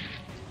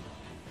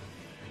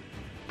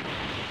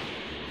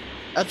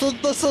 I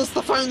think this is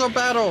the final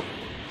battle.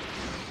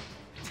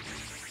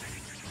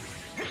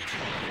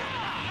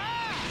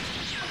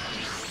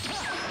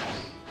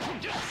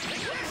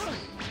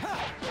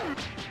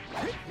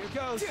 Here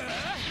goes.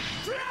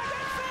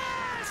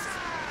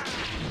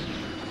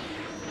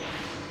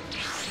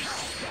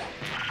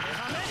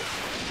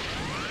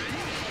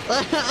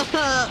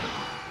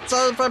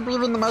 Sorry if I'm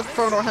breathing the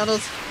microphone or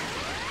Hannah's.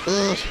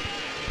 Ugh.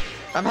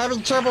 I'm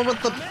having trouble with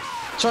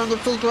trying to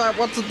figure out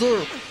what to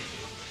do.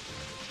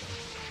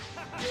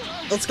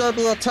 It's gonna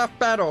be a tough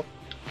battle.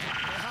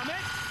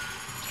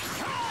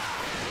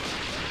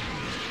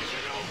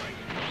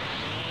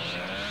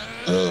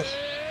 Ugh.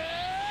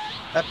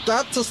 I've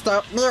got to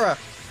stop Mira.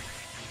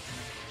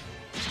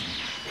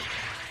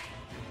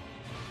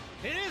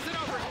 It isn't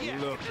over yet.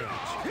 Look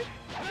at you.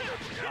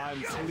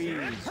 I'm pleased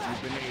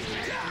you've been able to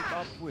keep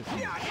up with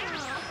me.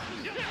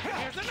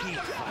 Keep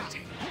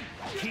fighting.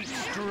 Keep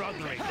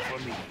struggling for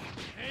me.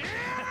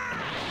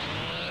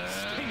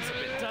 Stings a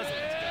bit, doesn't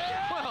it?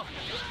 Well,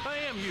 I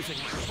am using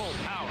my full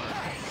power.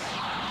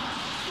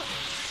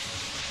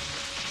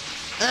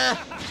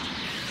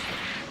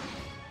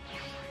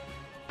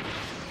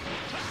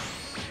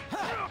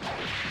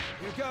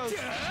 Here goes.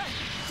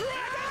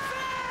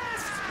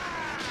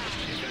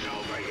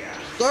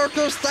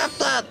 Goku, stop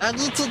that! I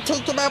need to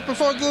take him out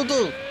before you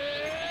do!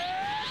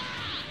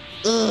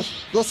 Ugh,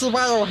 this is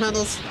wild,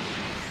 Hannes.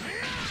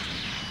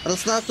 And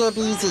it's not gonna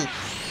be easy.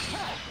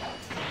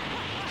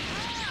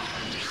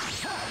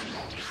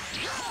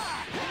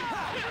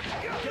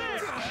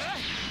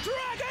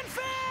 Dragon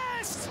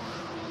Fist!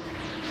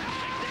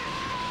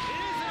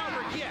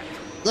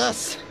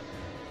 Yes!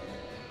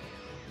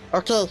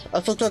 Okay, I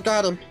think I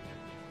got him.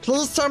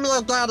 Please tell me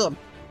I got him!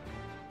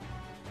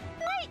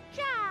 Great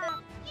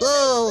job!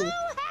 Yay!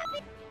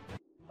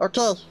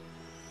 Okay,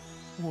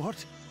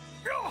 What?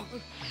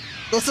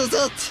 this is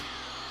it!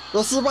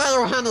 This is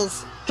why,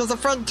 Hannes, because a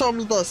friend told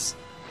me this.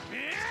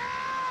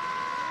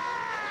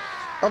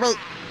 Oh wait.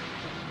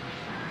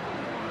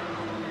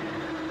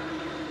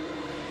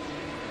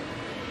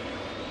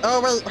 Oh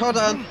wait, hold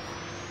on.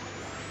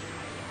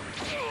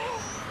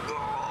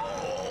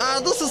 Ah,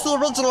 this is the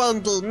original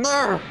ending,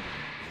 no!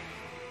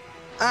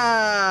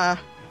 Ah.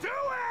 Do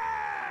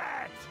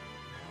it!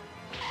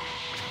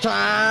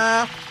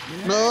 Ha!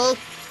 Me!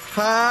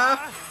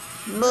 Ha!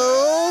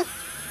 Me!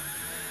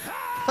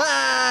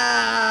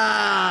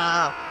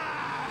 Ah!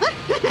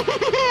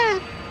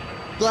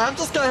 Yeah, I'm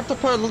just gonna have to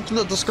put a link in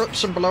the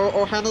description below,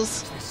 or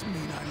Hannah's. This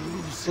mean I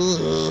lose?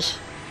 Ugh.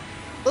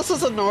 This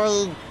is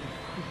annoying.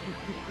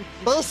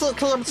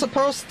 Basically, I'm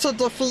supposed to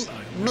defeat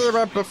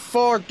Mira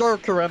before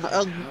Goku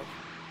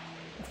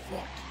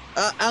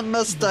and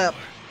messed up.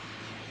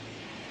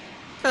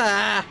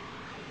 Ah!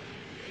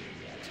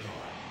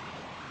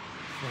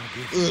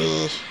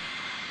 Ugh.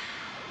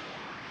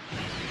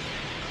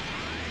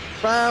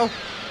 Well,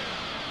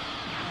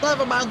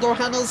 never mind,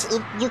 Johannes.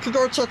 You can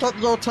go check out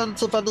the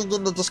alternative ending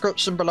in the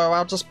description below.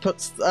 I'll just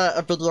put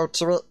a video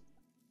to it,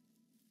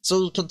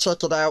 so you can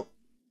check it out.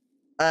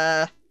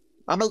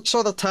 I'll make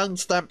sure the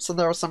timestamp's in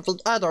there or something.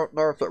 I don't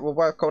know if it will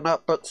work or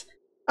not, but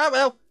oh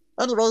well.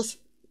 Anyways,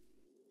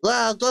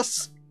 yeah, I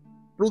guess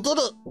we did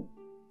it.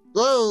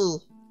 Yay!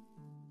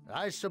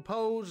 I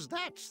suppose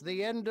that's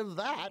the end of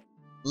that.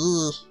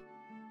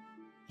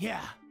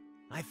 Yeah,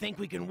 I think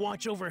we can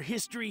watch over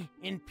history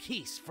in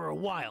peace for a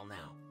while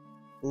now.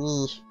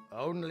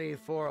 Only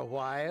for a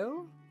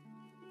while?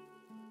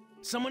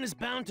 Someone is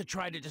bound to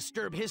try to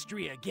disturb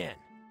history again,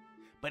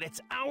 but it's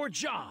our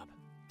job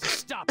to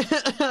stop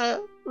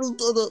it. We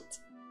did it.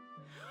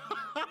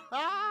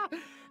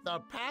 The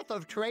path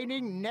of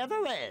training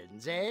never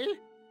ends, eh?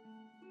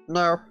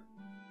 No.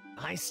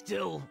 I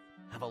still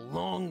have a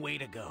long way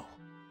to go.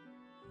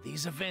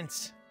 These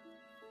events,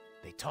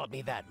 they taught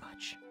me that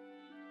much.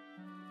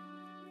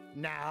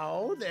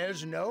 Now,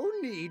 there's no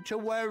need to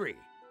worry.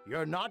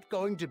 You're not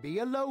going to be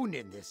alone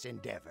in this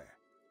endeavor.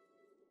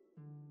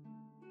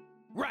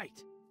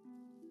 Right.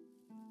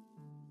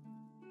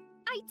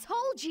 I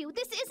told you,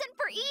 this isn't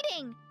for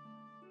eating!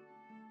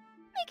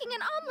 Making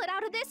an omelet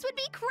out of this would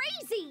be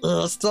crazy!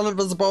 Still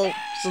invisible.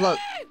 So like,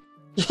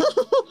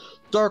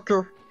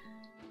 Goku.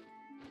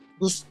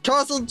 He's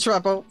causing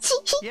trouble.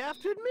 You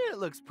have to admit, it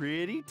looks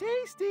pretty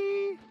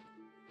tasty.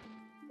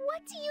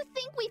 What do you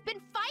think we've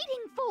been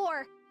fighting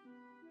for?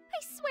 I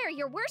swear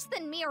you're worse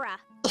than Mira.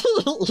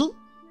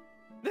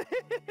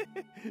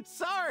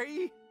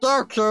 Sorry.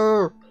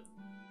 Goku.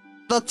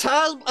 The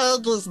time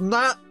egg is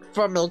not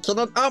for making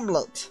an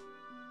omelet.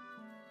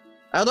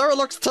 I know it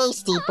looks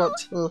tasty, but...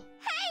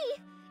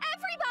 Hey,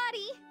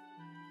 everybody!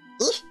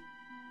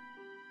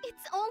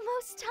 It's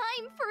almost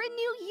time for a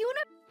new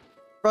universe.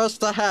 First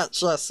the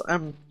hatch, yes.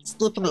 I'm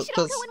skipping it We should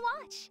all because... go and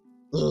watch.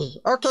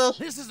 Okay.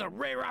 This is a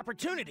rare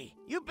opportunity,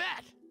 you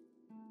bet.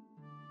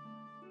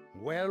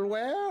 Well,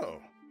 well.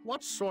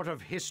 What sort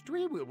of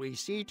history will we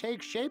see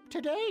take shape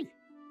today?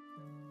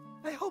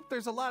 I hope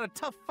there's a lot of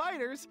tough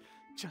fighters.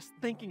 Just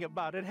thinking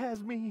about it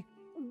has me...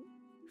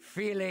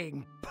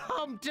 Feeling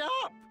pumped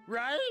up,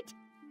 right?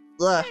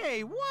 Yeah.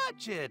 Hey,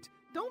 watch it!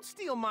 Don't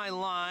steal my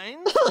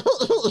lines!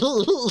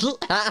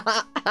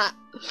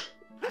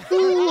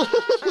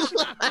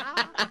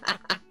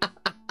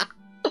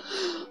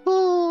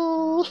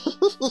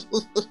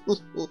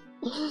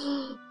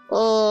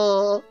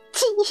 Oh.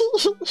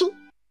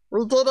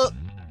 We did it!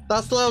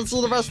 That's the end of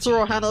Xenoverse 2,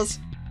 Ohana's.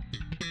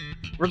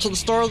 Original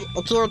story,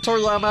 Akira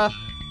Toriyama.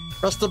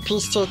 Rest in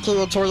peace to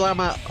Akira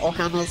Toriyama,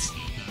 Ohana's.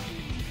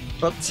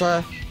 But,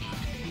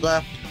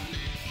 yeah.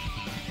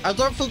 I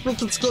don't think we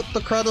can skip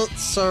the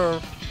credits, so...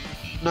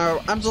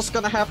 No, I'm just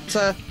gonna have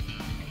to...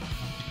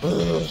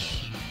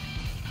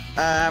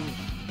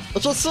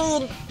 If you've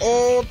seen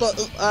all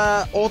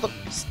the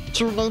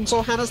two names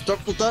Ohana's, don't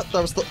forget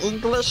there was the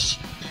English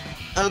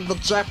and the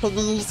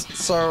Japanese,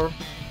 so...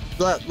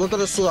 Yeah, you're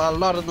gonna see a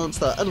lot of names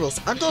there. Anyways,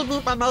 I'm gonna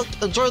mute my mic,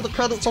 enjoy the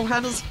credits,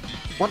 Ohana's.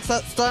 Once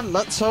that's done,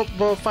 let's hope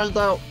we'll find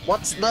out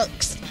what's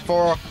next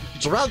for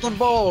Dragon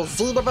Ball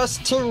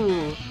Xenoverse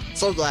 2.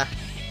 So yeah.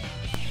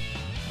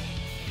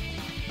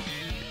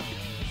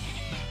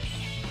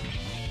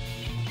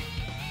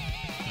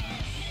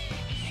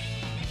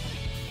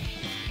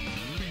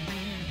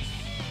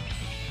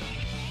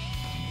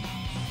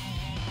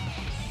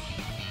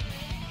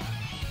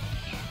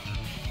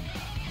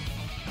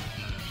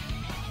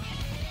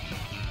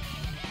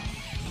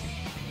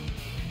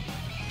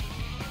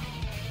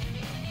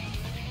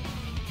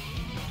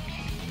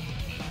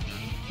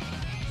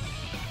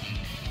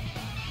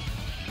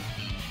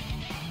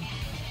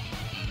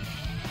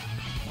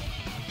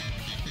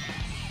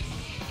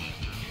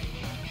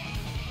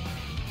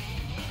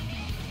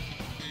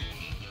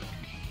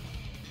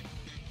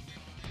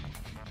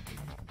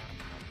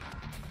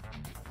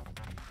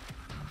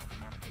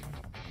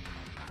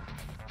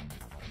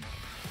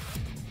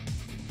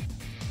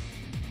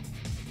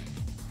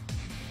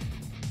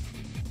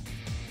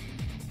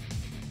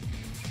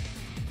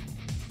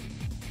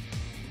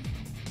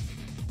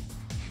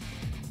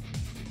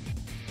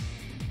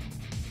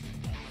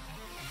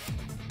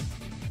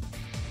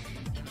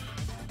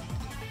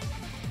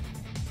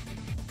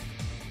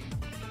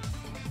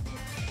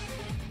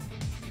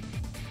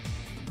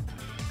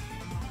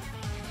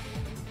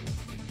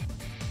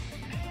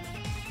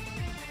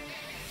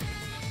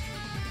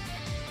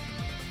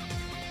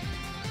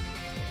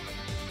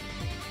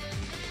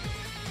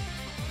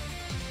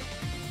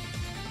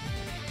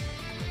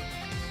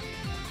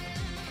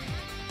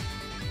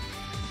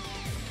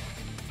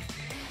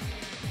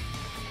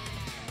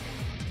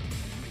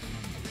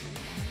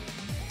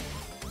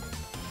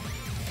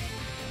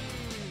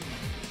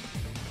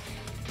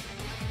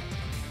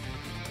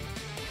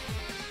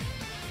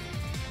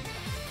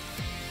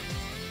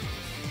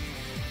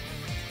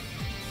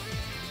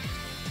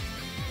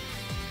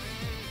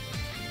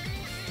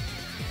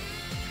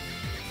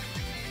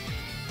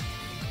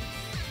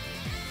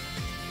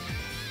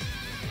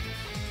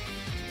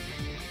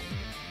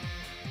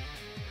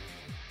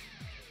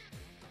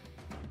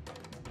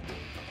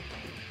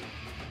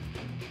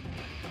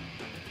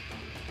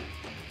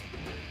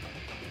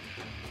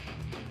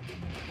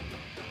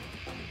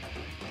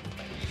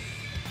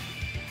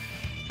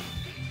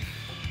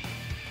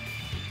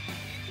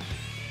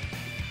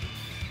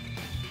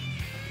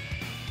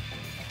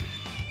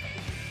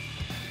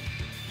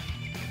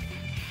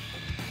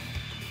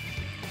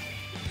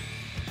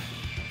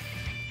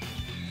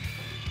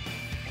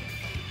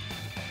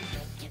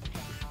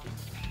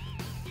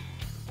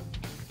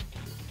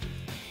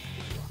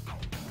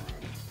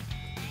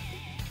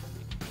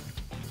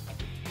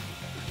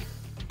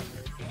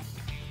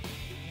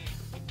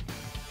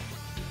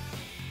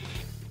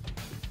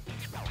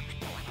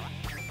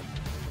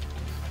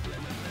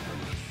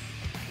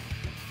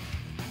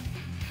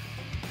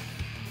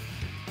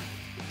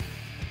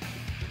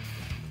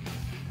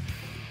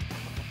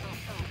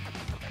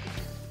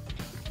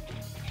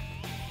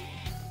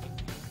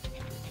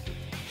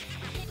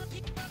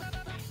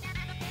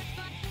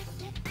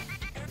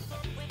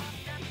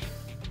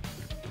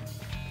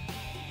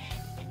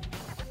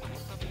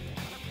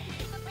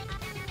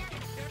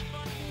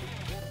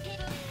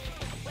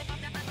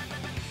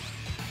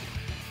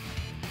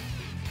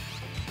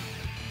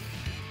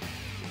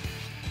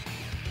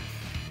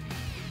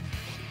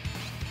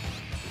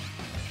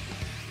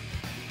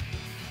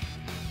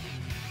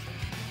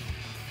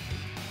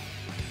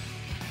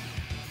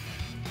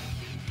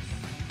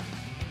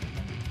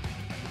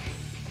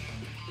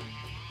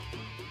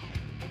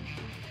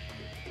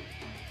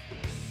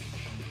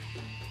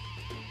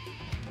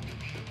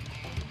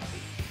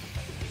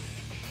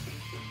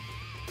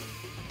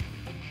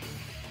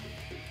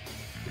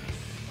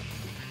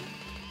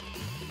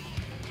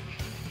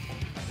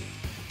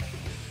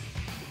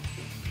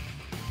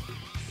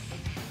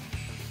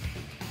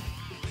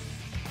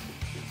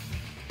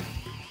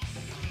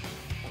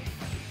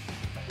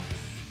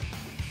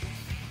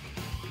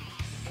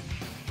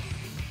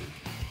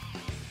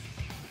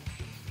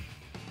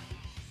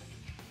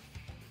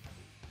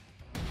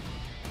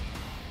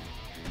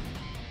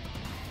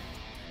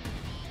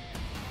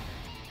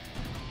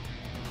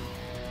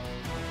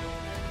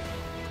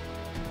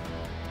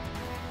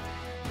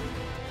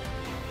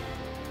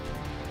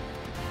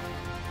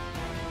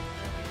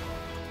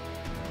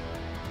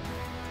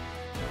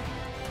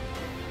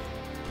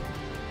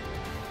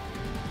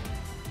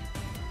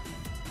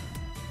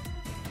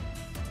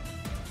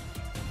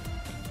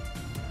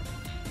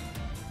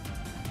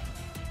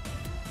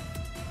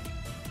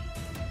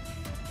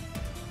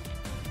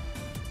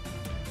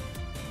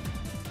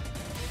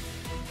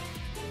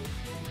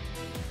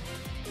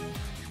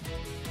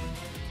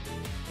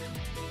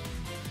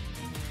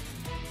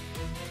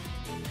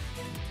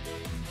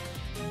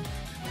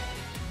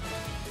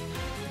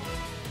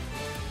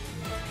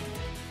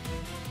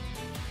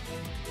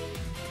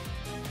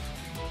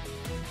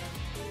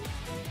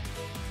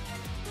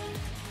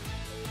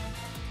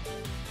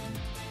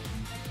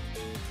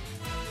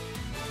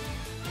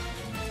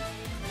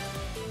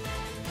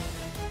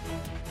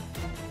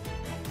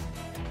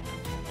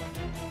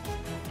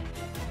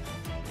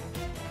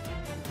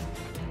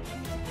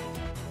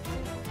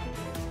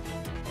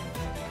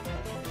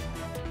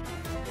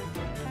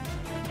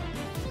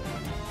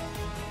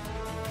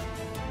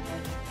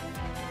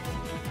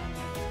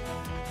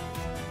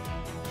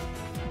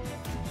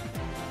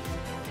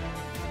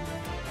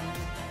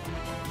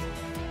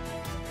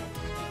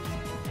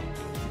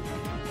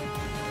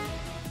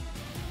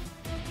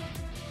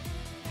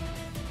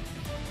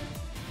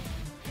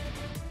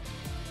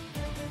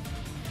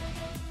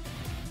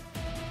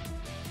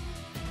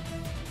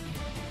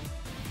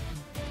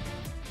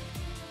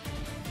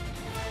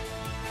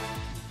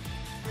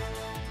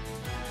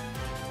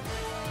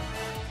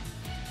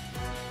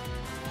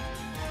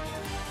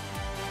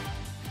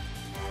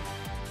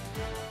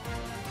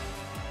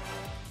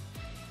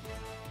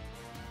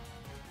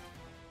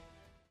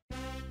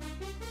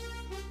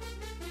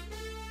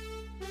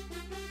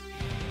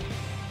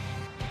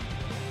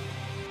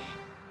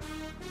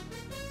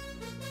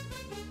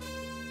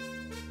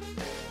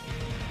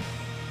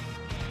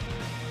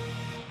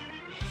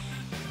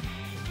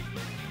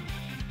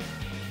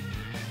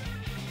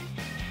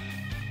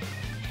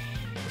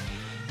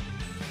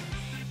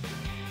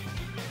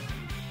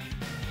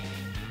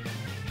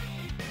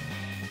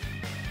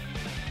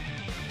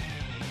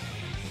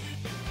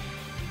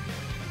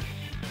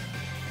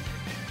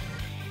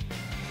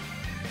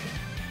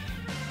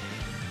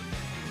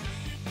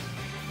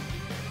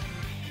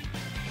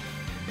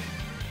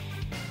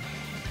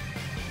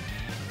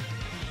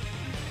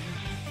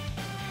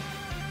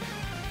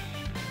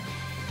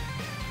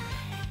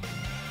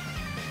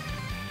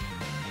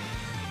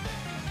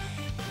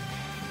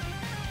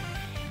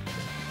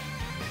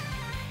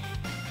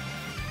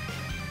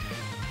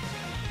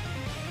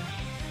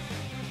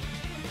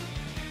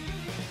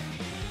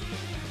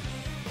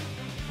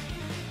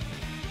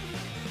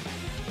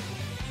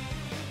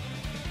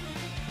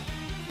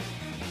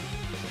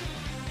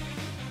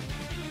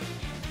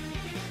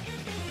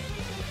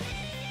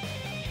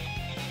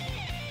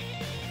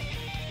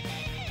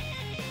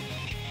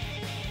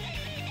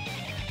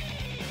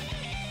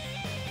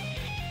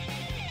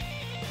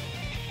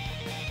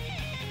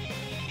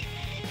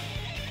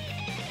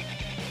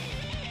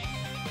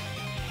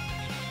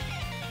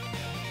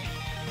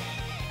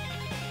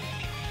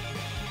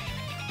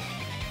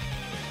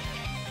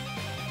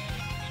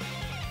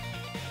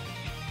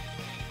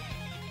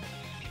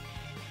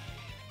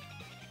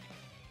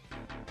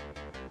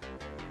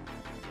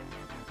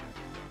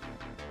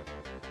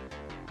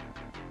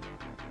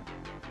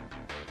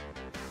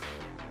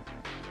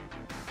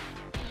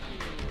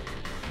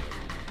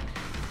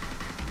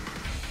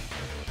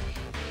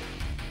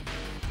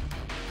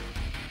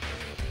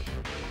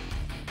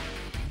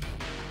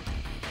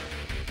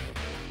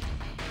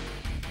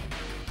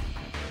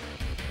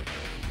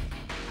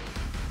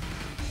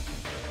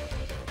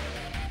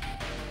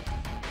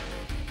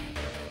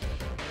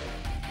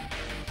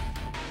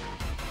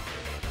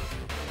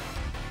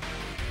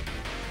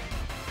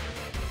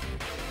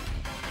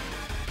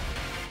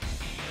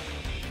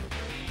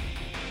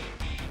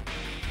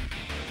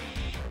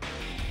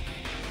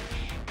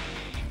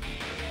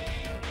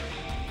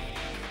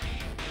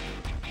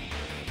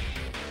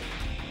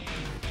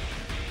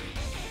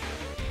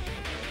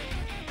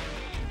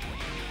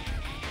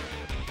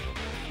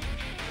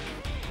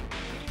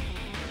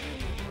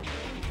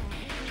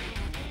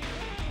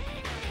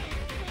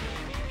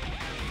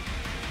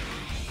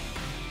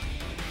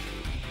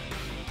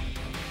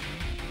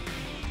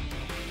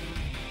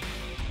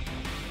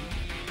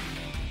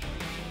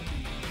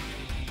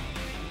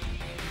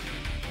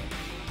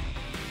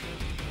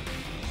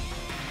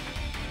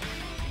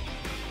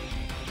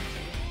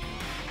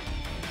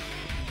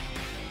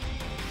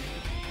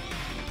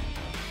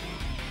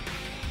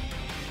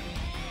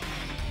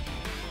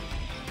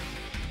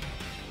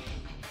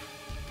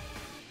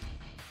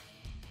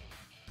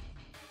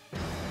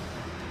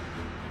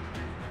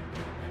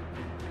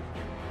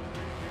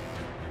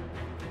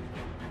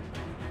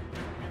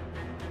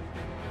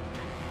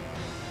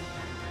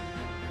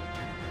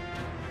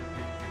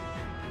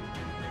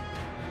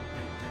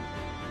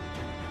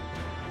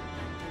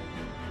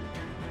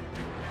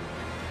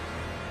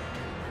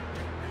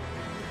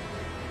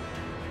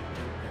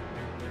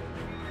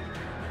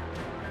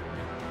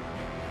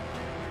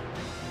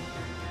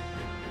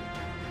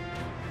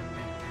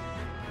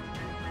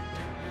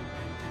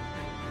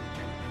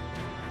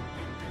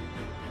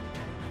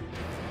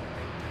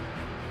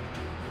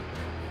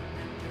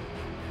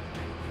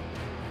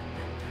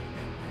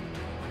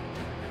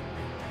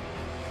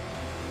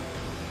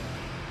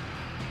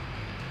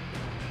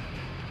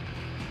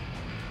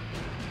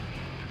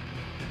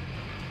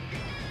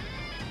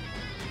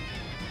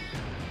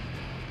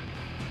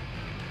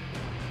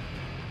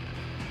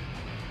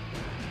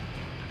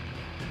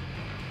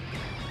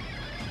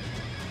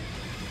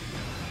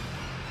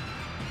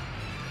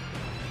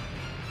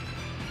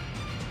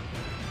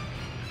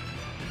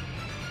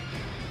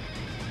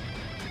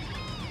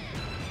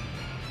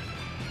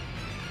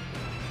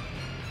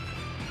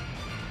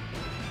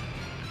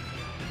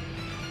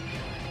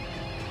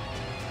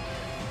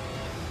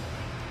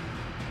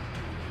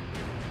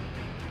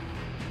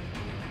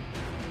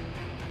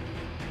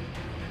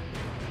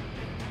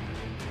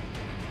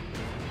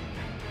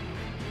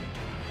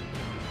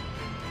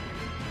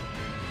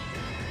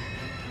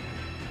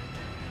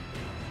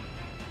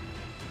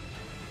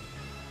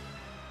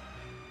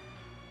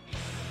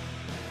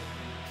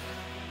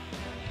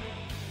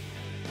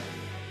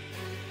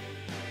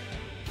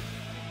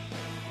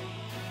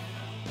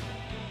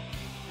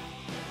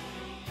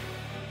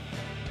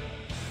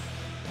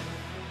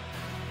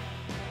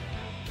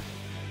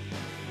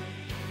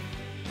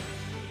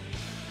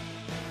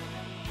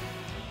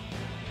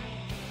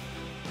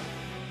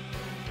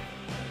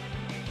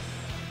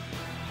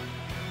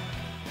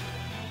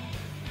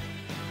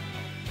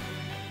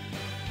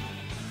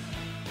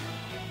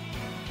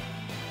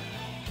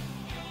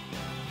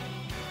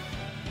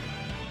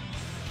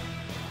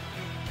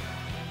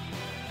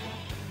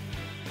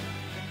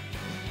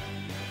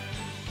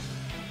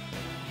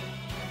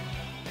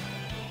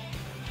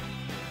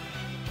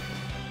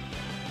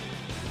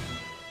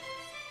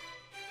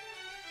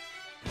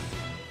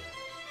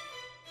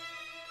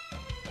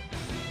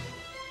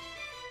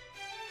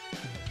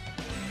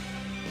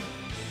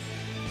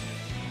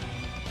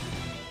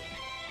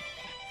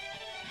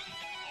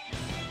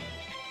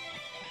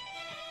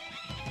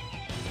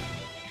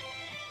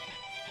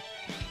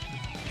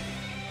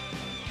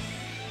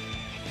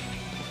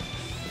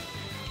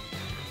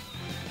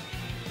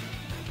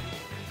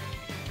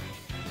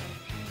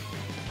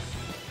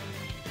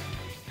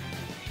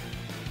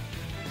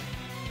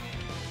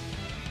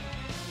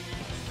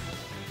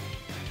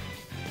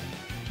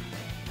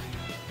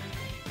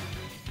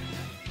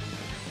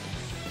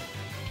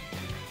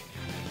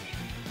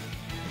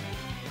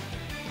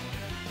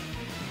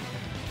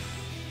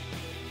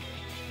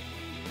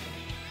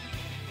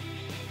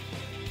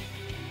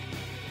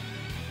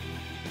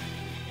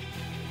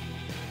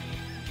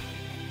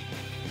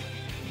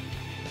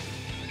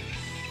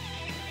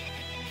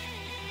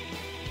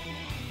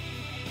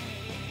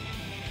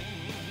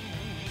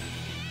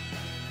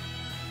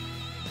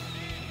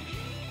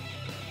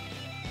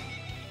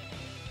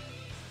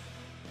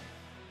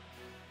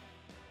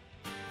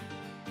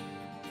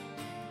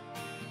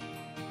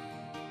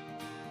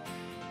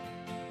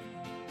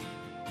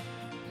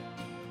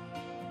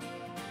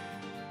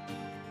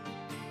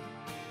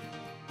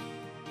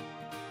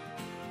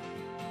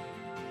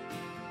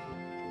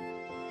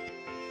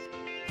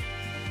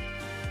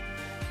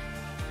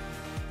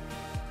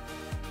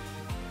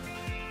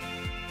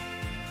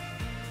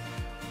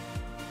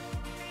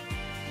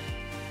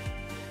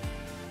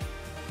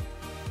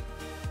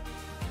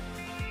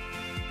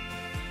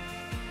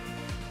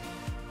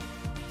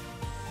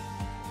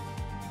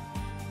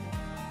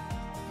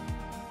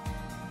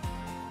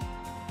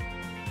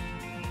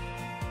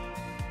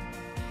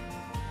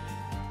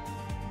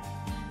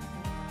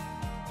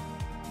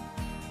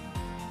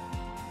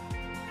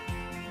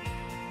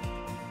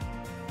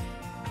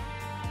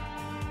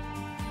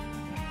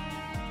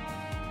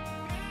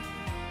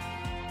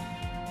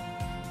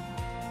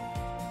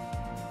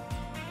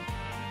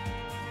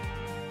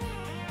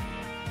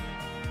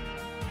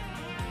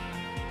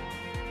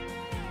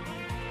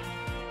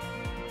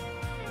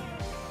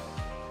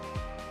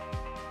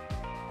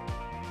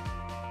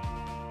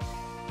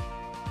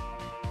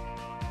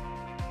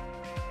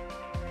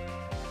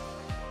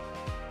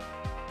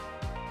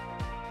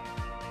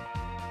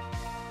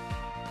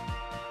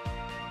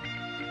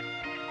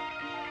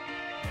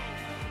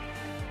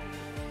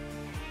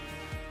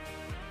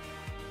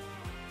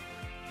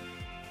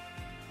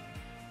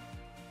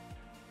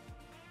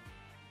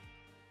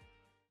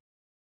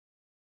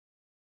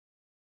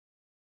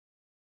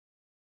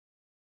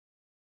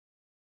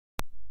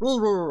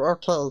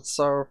 Okay,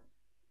 so,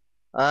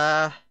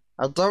 I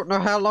don't know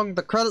how long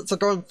the credits are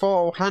going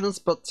for, Hannes,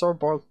 but oh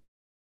boy.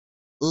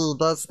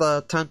 There's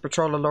the Time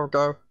Patroller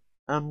logo,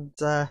 and,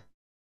 yeah.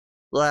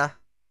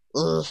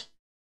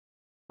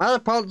 My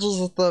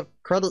apologies if the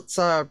credits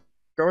are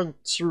going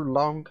too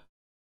long,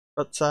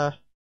 but,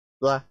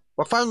 yeah,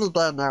 we're finally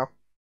there now,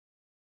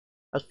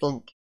 I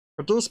think.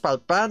 Produced by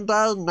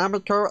Bandai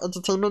Namco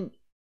Entertainment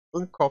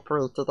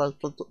Incorporated, I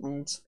think it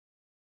means.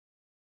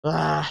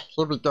 Here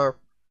we go.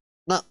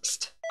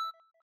 Next.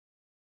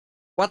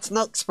 What's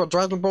next for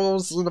Dragon Ball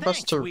Xenoverse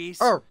Thanks, 2? Whis.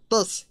 Oh,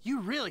 this.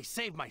 You really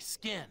saved my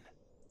skin.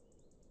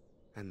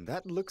 And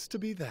that looks to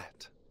be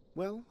that.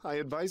 Well, I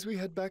advise we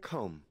head back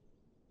home.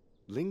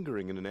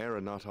 Lingering in an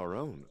era not our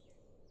own,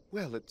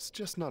 well, it's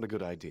just not a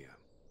good idea.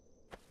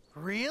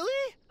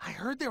 Really? I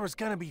heard there was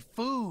gonna be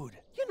food.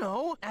 You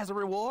know, as a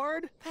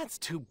reward. That's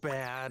too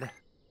bad.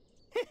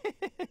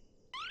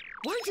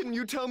 Why didn't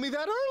you tell me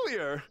that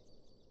earlier?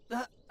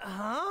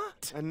 Huh?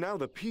 And now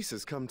the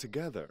pieces come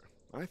together.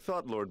 I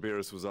thought Lord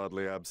Beerus was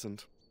oddly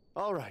absent.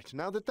 All right,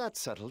 now that that's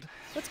settled,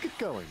 let's get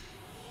going.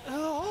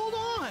 Hold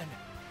on.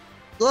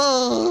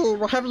 Oh,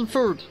 we're having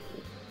food.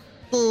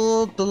 Which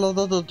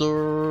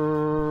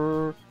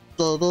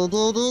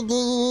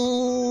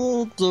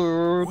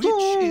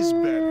is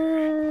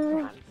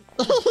better?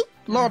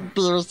 Lord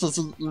Beerus is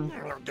eating.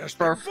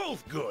 They're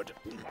both good.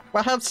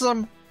 We'll have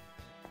some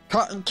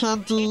cotton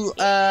candy,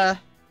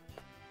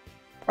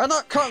 why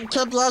not cotton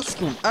candy ice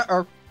cream?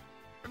 Uh-oh.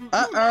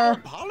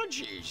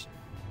 Apologies.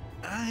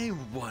 I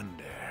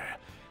wonder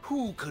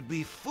who could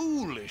be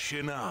foolish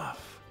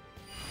enough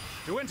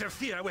to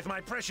interfere with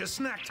my precious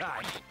snack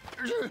time.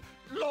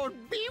 Lord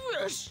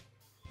Beerus!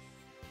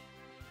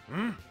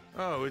 Hmm?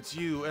 Oh, it's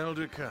you,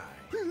 Elder Kai.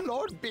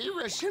 Lord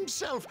Beerus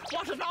himself!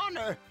 What an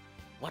honor!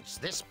 What's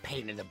this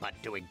pain in the butt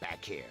doing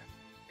back here?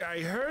 I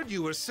heard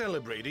you were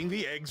celebrating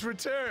the egg's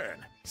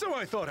return, so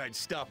I thought I'd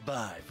stop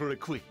by for a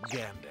quick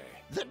gander.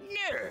 The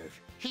nerve!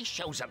 He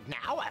shows up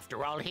now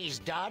after all he's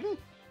done?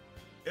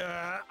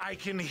 I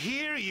can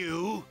hear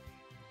you.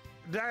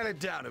 Dial it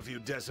down a few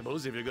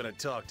decibels if you're gonna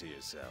talk to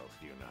yourself,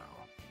 you know.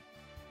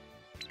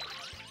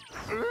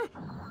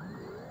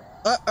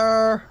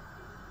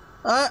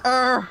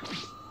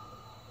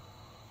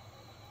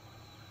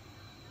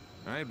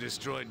 I've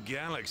destroyed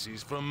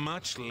galaxies for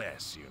much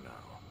less, you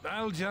know.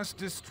 I'll just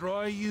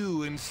destroy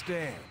you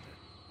instead.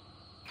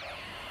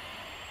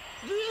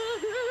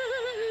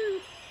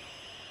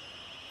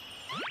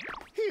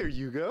 Here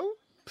you go.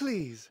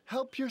 Please,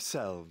 help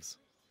yourselves.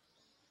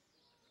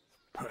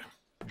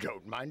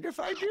 Don't mind if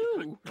I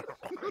do.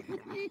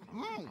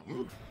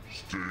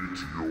 State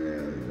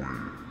your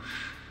wish.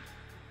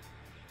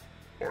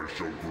 I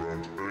shall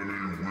grant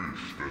any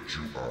wish that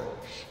you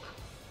ask.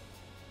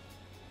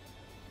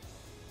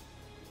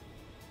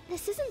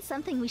 This isn't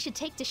something we should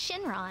take to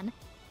Shinron.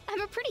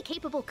 I'm a pretty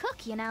capable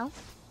cook, you know.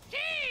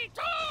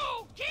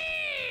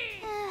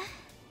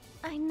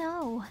 I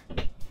know.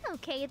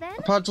 Okay then.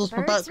 Apologies for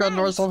Bird's background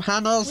right. noise on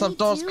Hannah's of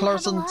doors We do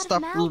closed have a and lot of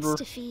stuff mouths we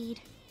to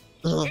feed.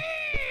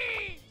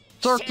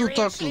 Turkey.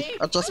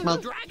 Adjust my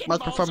Dragon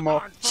microphone Balls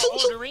more. aren't for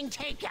ordering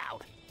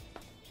takeout.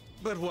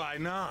 But why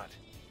not?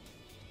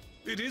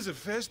 It is a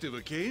festive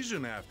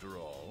occasion, after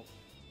all.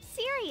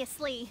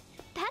 Seriously,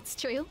 that's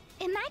true.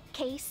 In that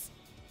case,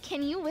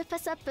 can you whip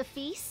us up a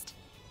feast?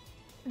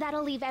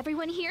 That'll leave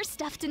everyone here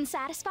stuffed and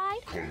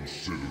satisfied?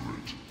 Consider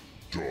it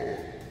done.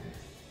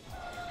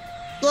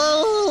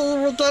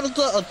 Oh, we're gonna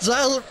get a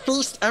giant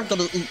feast. I'm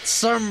gonna eat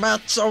so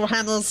much, oh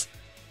Hannah's.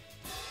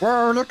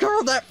 Whoa, look at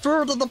all that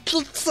food and the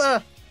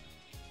pizza.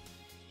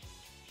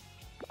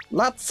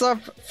 Lots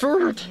of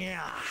food.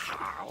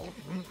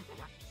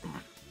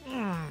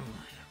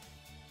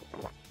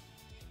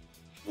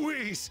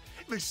 Whis,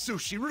 this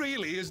sushi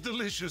really is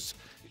delicious.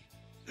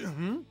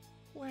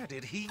 Where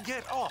did he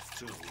get off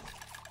to?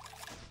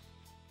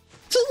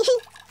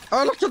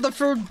 Oh, look at the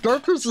food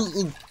Goku's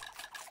eating.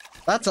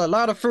 That's a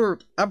lot of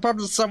food. I'm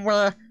probably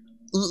somewhere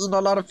eating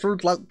a lot of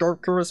food like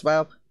Goku as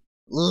well.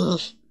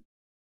 Ugh.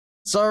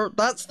 So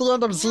that's the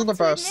end of I have to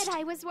Xenoverse. admit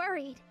I was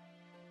worried.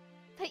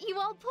 But you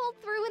all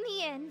pulled through in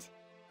the end.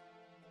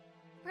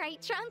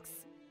 Right, Trunks?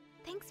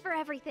 Thanks for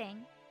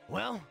everything.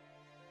 Well,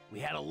 we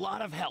had a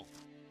lot of help.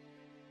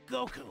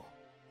 Goku,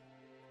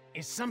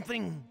 is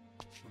something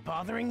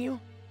bothering you?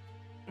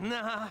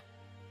 Nah,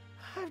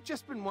 I've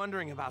just been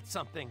wondering about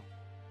something.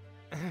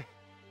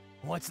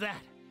 What's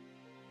that?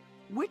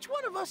 Which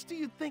one of us do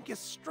you think is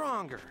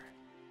stronger?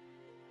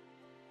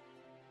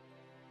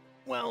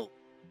 Well,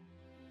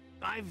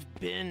 I've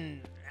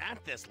been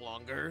at this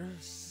longer,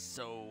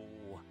 so...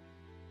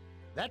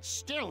 That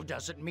still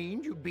doesn't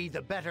mean you'd be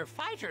the better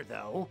fighter,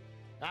 though.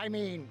 I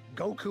mean,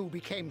 Goku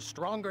became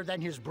stronger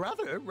than his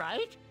brother,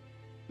 right?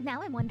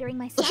 Now I'm wondering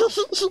myself.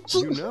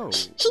 You know,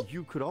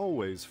 you could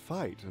always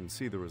fight and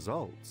see the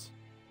results.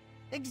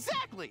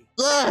 Exactly!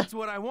 Yeah, That's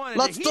what I wanted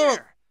let's to do hear!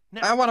 it.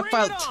 Now I wanna bring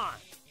fight. it on.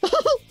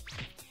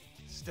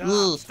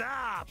 Stop,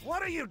 stop!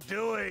 What are you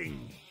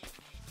doing?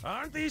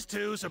 Aren't these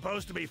two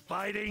supposed to be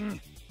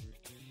fighting?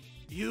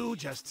 You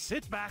just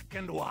sit back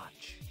and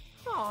watch.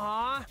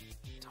 Aw,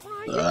 don't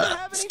I get to have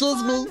any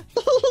Excuse fun? me.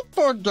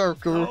 Poor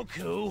Goku.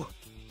 Goku,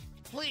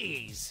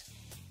 please.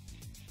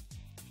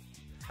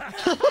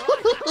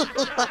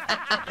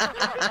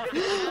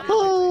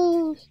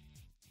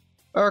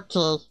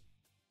 Okay.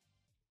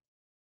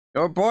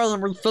 Oh boy,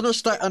 and we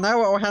finished that an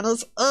hour,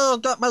 Ohanas. Oh, I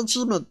got my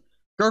achievement.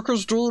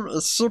 Goku's dream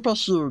is super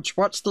huge.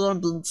 Watch the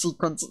ending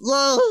sequence.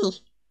 Yay!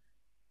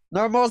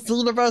 No more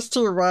Xenoverse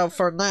 2, well,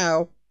 for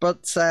now.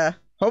 But,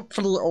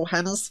 hopefully,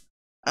 Ohanas,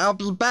 I'll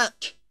be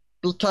back.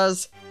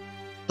 Because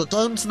the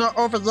game's not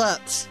over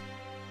yet.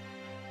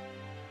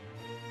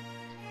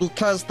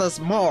 Because there's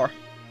more.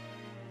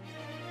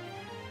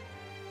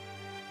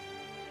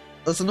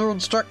 There's a new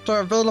instructor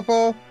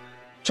available.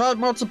 Try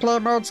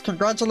multiplayer modes.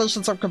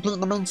 Congratulations on completing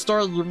the main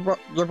story.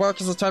 Your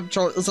work as a time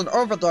patrol isn't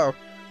over though.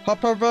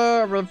 Hop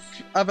over with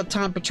other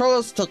time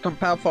patrollers, take on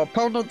powerful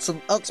opponents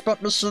and expert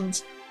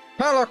missions,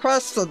 parallel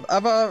quests, and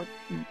other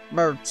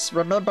modes.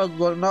 Remember,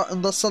 you're not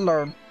in this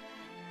alone.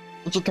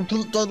 If you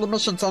complete daily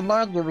missions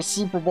online, you'll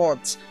receive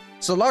rewards.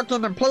 So log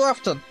in and play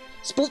often.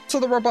 Speak to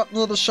the robot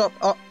near the shop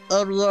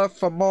area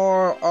for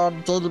more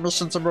on daily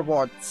missions and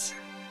rewards.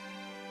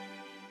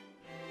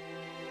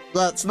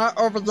 Yeah, it's not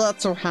over yet,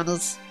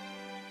 Ohanas.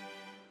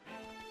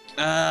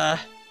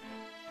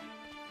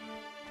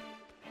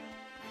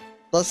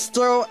 There's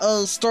still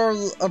a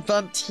story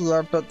event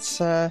here, but,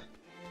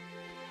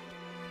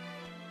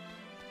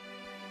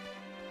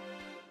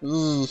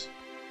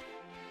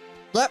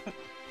 Yep.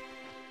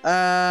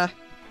 There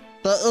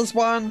is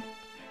one,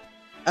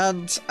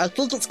 and I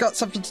think it's got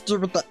something to do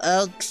with the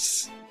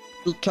eggs,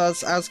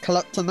 because I was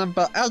collecting them,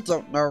 but I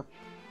don't know.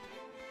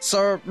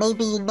 So,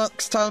 maybe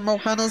next time,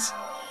 Ohanas,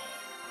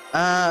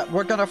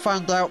 we're gonna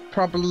find out,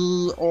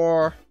 probably,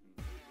 or...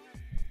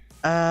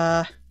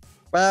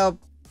 well...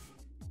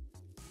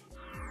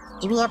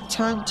 Do we have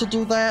time to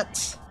do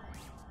that?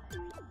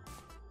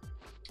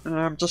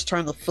 I'm just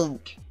trying to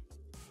think.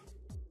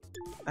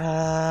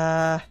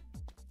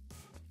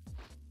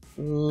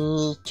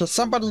 Cause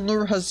somebody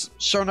new has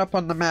shown up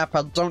on the map,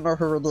 I don't know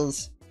who it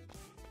is.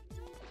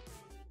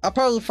 I'll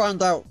probably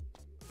find out,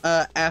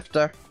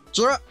 after.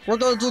 Sure, we're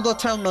gonna do the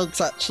time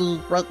mates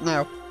actually, right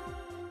now.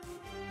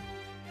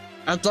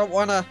 I don't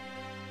wanna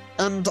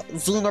end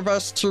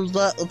Xenoverse 2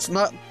 yet, it's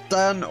not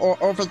done or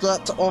over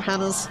yet,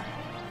 Ohanas.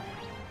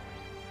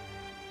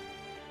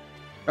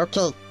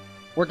 Okay,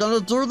 we're gonna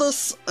do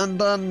this, and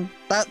then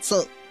that's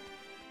it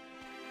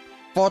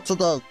for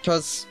today,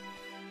 because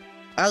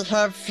I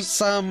have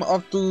some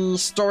of the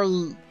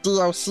story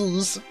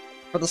DLCs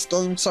for this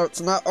game, so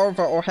it's not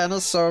over,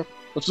 Ohanas, so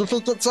if you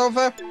think it's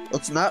over,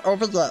 it's not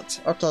over yet.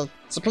 Okay,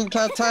 Supreme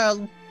Card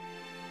time.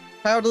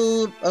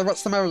 Howdy,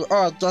 what's the matter?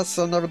 Oh, I guess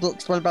I never did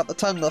explain about the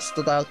time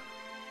yesterday.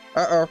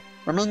 Uh-oh,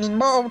 remaining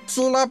more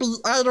T-Lobby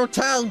idle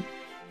time!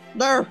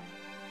 No!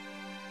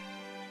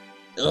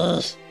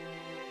 Ugh.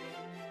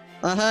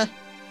 Uh-huh.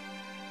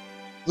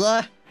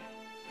 Yeah.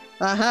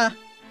 Uh-huh.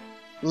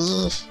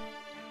 Ugh.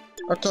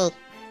 Okay,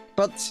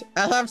 but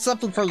I have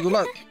something for you,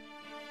 look.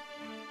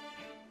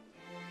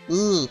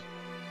 Ugh.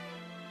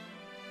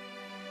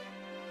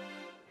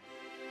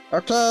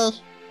 Okay.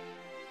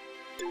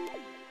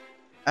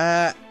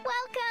 Welcome!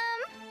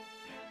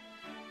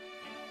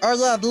 Oh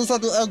yeah, these are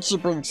the eggs you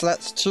bring, so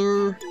that's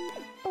 2.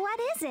 What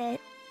is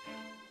it?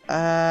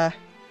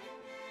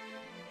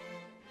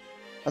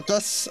 I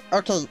guess,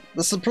 okay,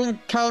 the Supreme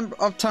Card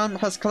of Time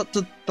has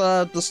collected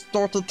the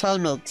distorted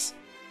time eggs.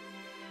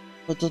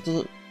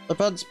 The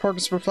event's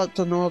progress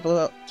reflected in all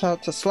the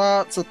character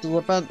slots, if the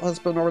event has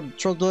been already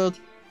triggered.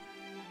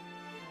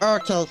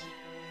 Okay.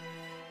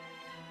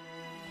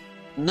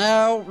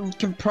 Now we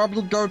can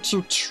probably go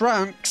to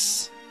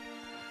Trunks.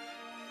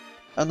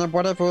 And then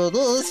whatever it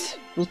is,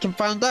 we can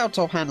find out,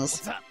 Ohanas.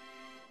 What's up?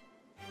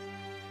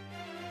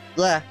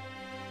 Yeah.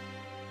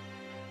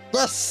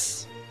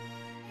 Yes!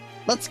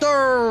 Let's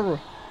go!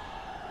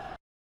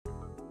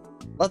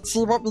 Let's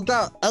see what we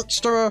got.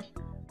 Extra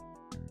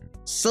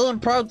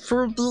Saiyan Pride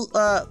through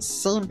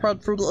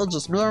the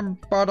edges. Mir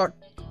and Bardock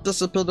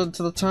disappeared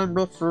into the time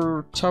rift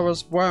through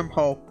Tower's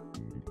wormhole.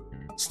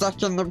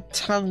 Stuck in the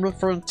time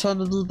rift for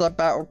eternity, their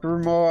battle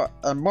grew more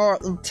and more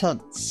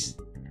intense.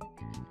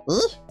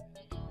 Eh?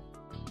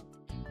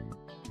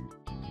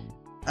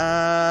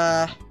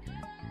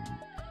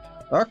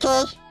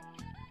 Okay.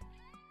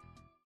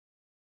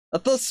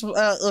 At this,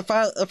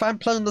 if I'm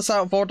playing this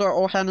out of order,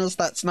 Ohanas,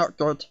 that's not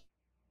good.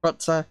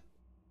 But,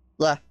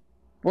 yeah.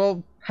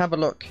 We'll have a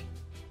look.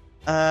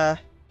 Okay.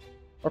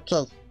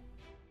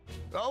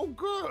 Oh,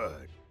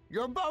 good.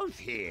 You're both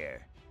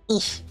here.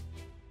 Eesh.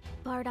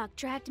 Bardock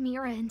dragged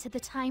Mira into the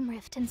time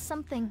rift and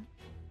something...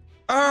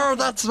 Oh,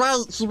 that's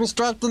right! He was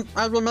dragged in-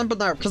 I remember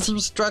now, because he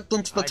was dragged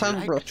into the time I'd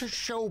like rift. to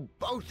show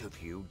both of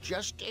you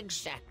just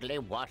exactly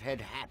what had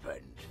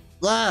happened.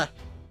 Yeah.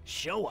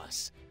 Show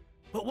us.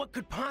 But what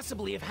could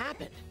possibly have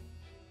happened?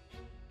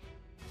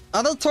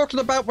 Are they talking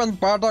about when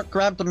Bardock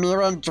grabbed the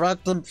mirror and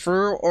dragged him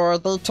through, or are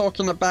they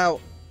talking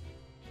about,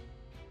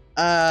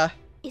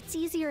 It's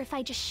easier if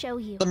I just show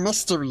you. the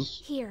mystery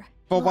Here.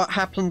 for look. what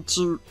happened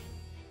to...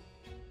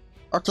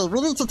 Okay,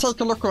 we need to take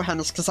a look,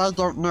 Johannes, because I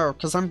don't know,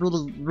 because I'm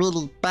really,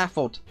 really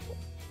baffled.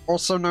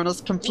 Also known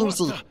as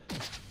confusing.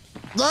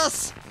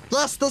 Yes!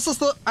 Yes, this is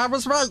the... I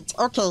was right!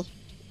 Okay.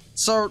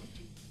 So...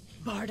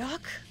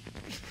 Bardock?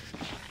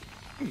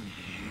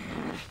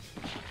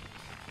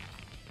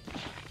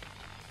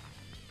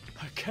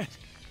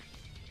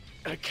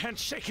 I can't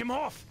shake him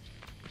off!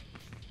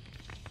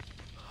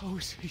 How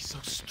is he so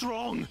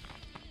strong?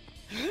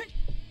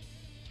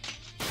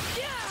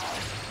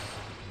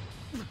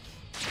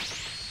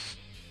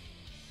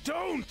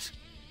 Don't!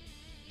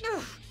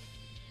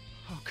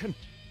 How can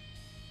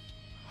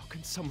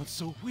someone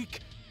so weak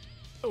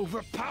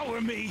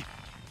overpower me?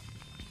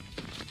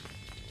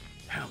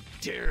 How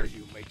dare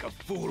you make a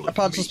fool of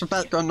apologies me? for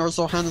background noise,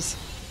 Johannes.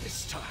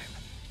 This time,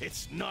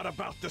 it's not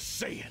about the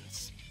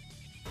Saiyans.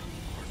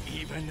 Or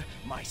even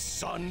my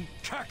son,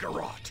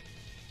 Kakarot.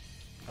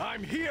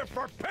 I'm here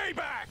for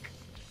payback!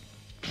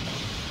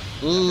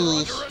 Never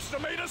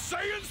underestimate a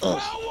Saiyan's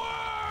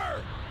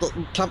power!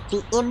 Getting comfy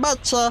in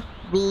matcha,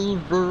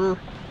 Weaver.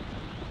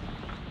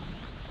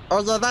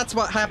 Oh yeah, that's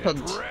what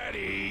happened. Get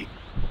ready!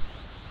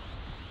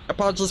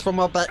 Apologies for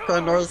my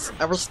background noise.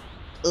 I was...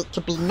 It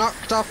could be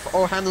knocked off,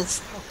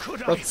 Johannes,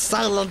 with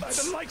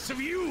silence. By the likes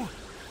of you!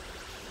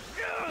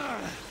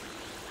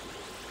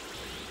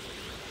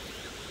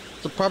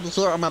 You can probably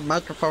hear it on my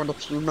microphone a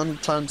few many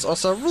times.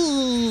 Also,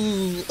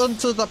 wee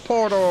into the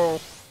portal.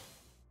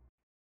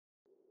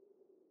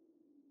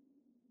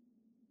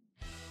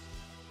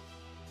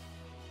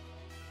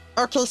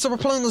 Okay, so we're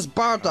playing as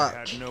Bardock.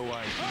 I had no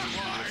idea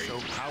you were so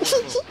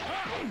powerful.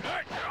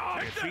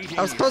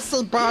 I was supposed to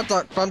say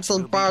Bardock, but I'm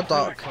saying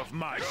Bardock. Of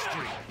my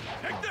street.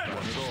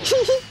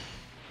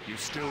 You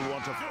still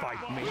want to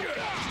fight me?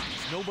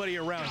 There's nobody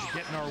around to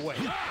get in our way.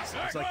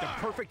 Sounds like the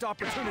perfect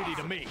opportunity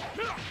to me.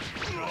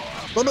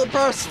 Let me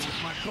burst!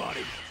 My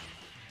body.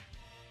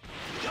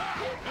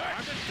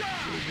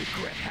 You'll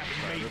regret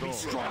having made me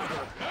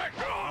stronger.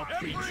 I'll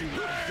beat you with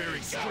the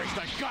very strength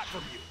I got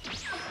from you.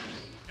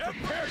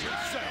 Prepare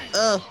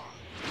yourself.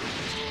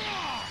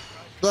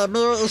 The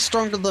mirror is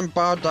stronger than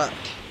Bardock.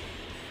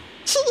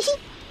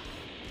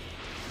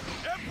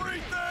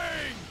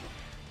 Everything!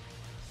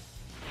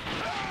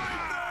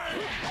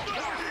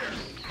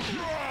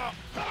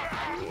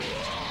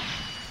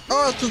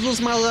 Oh, I could use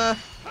my,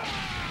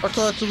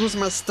 okay, I could use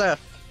my staff.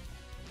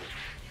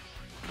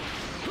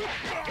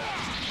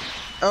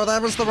 Oh,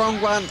 that was the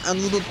wrong one. I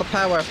needed the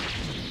power.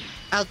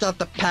 I got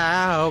the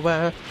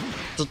power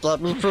to get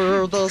me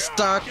through this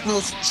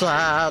darkness,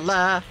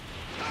 chala.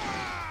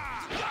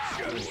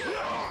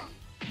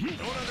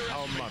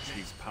 How much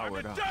he's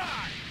powered up.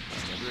 I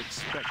never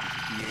expected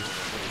to be able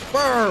to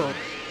hold up.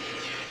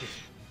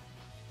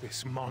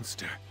 This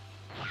monster.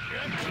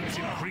 He keeps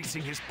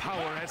increasing his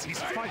power as he's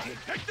fighting.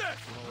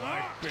 Oh,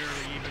 I've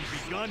barely even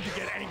begun to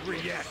get angry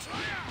yet.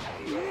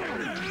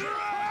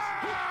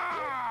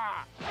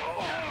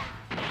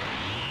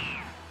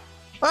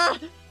 Ah!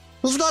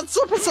 He's not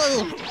Super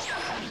Saiyan!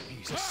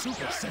 He's a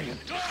Super Saiyan.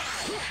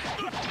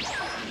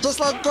 Just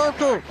like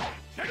Goku!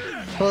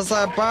 Because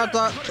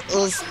Bardock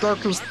is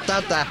Goku's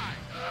dada.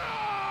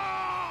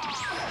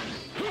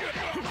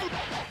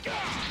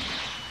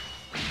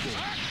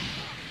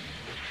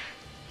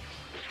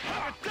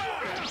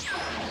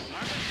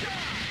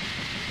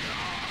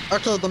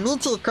 Okay, the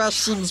meteor crash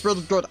seems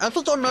really good. I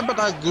think I remembered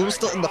I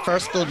used it in the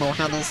first game,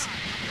 Johannes.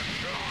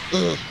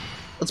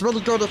 It's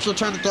really good if you're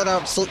trying to get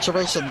out of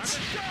situations.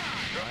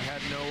 I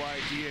had no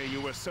idea you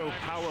were so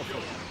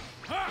powerful.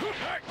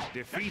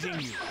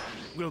 Defeating you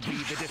will be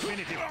the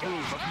definitive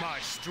proof of my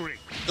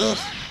strength.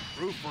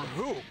 Proof for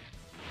who?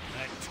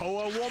 That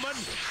Toa woman?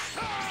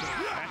 So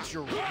that's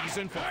your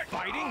reason for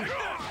fighting?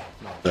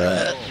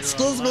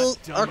 Excuse me.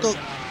 Okay.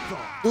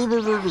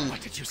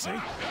 What did you say?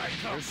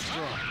 You're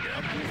strong.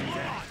 I'll give you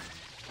that.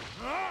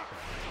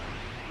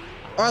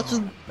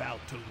 I'm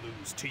about to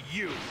lose to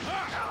you.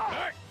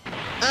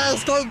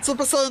 It's going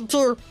Super Saiyan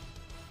 2.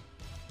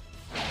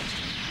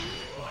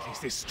 What is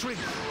this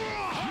strength?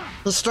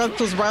 The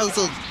strength is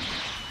rising.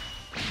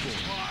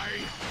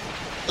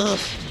 Ugh.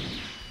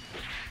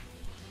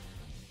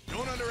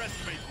 Don't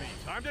underestimate me.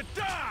 Time to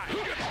die.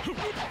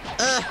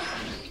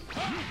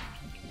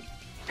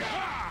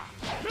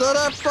 Get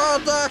up,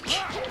 Bardock!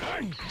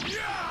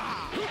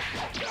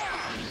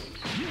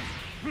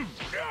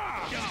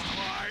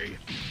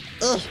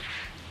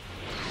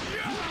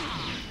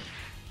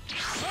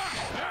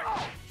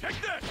 Take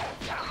this.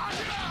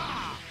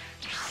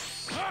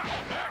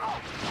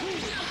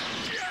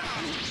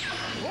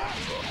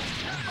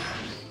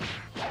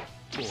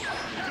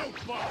 Don't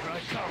bother, I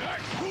come.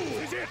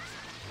 This is it.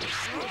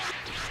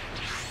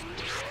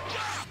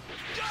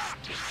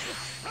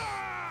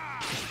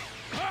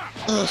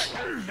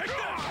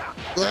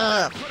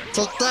 Yeah,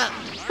 take that.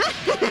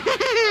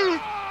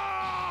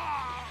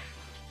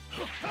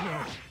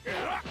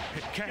 No,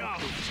 it can't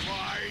be.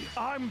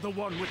 I'm the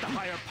one with the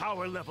higher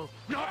power level,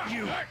 not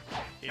you.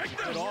 If you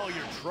put all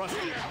your trust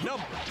in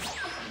numbers,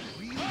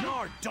 we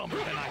are dumber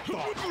than I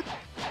thought.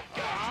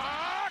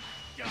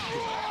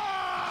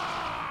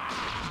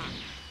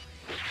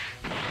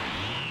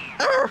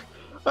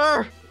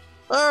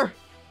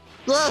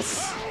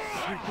 Yes!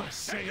 Super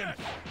Saiyan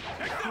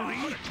 3?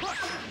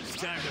 It's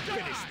time to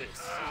finish this.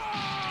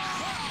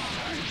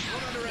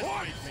 Don't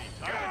underestimate me.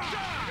 Time to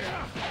die!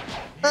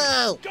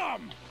 Hey!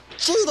 Scum!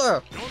 Cheater!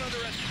 Don't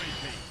underestimate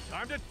me.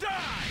 Time to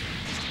die!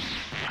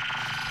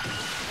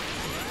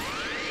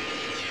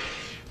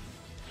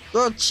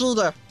 You're a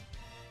cheater.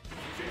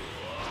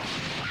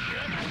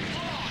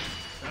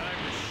 Time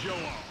to show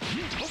off.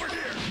 Over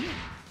here!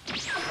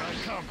 I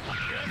come.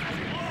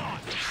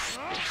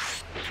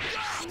 Take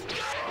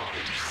this!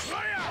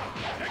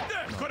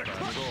 Cut it!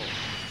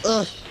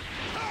 Ugh.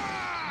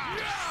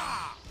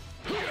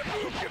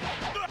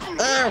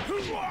 Ow!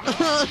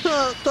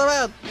 Come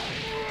on!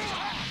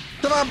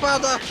 Come on,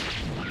 brother!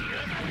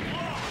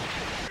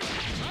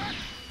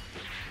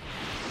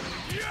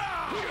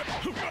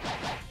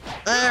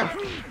 Ow!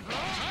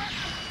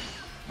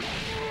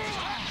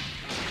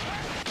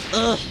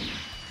 Ugh!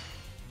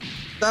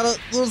 Got it!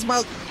 Use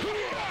my...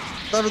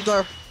 There we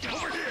go.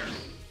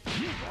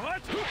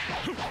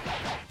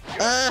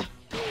 Ah!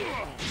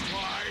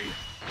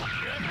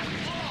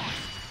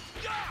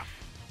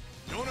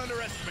 Don't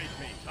underestimate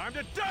me. Time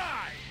to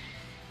die!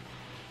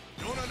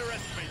 Don't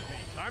underestimate me.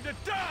 Time to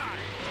die!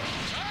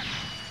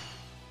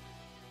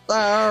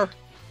 There!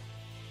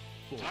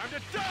 Time to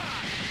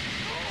die!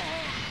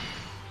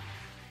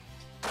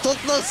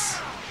 Take this!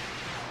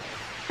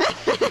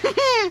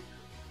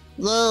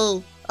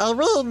 Yay! I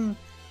win!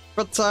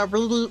 But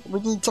we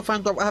need to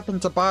find out what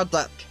happened to Bardock.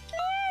 There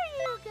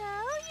you go.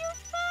 You're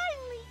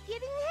finally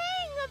getting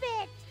hang of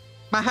it.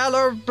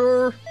 Mahalo,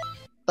 boo!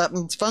 That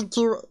means thank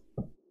you.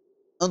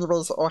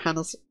 Anyways,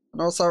 Ohannes,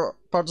 and also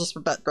apologies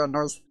for background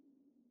noise.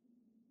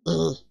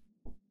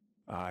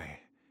 I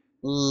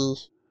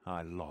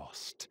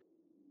lost.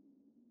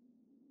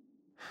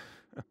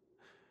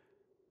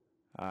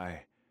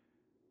 I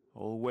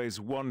always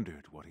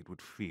wondered what it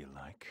would feel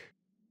like.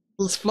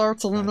 He's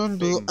floating in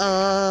the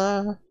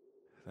air.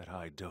 That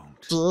I don't.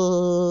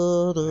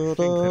 I think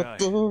that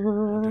I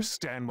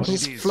understand what it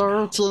is. He's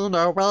floating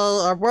away.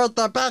 I want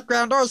the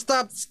background noise.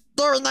 Stop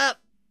doing that!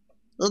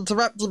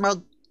 Interrupting my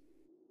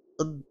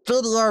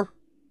video.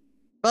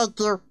 Thank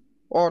you.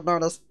 Or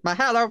known as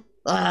Mahalo.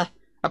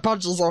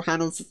 Apologies,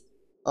 Ohannes.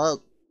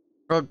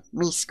 For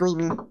me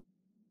screaming.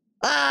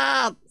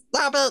 Stop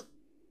it!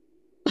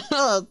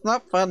 It's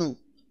not funny.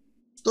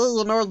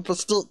 Still annoying for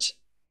Stitch.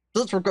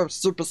 Stitch will go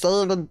Super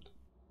Saiyan and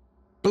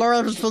blow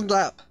everything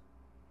up.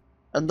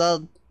 And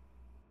then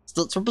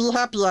Stitch will be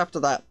happy after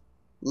that.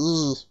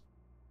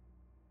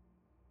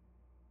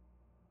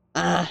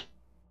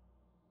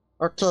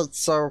 Okay,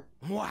 so...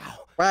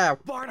 Wow.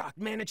 Bardock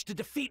managed to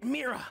defeat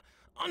Mira.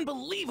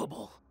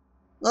 Unbelievable.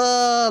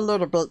 A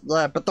little bit,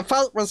 yeah, but the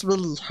fight was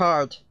really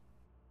hard.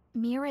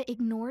 Mira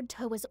ignored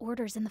Toa's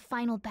orders in the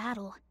final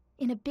battle,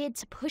 in a bid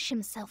to push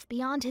himself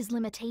beyond his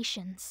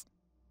limitations.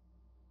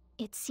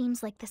 It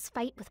seems like this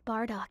fight with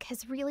Bardock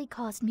has really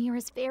caused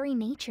Mira's very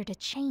nature to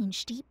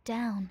change deep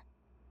down.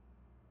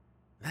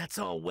 That's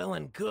all well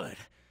and good,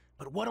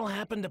 but what'll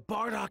happen to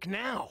Bardock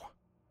now?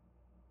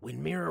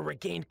 When Mira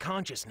regained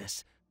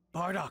consciousness,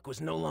 Bardock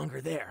was no longer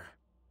there.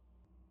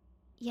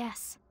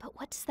 Yes, but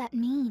what does that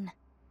mean?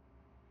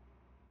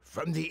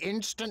 From the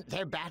instant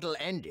their battle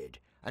ended,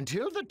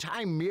 until the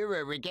time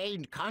Mira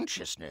regained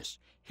consciousness,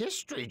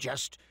 history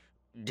just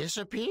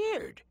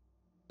disappeared.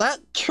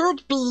 That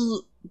could be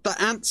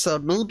the answer.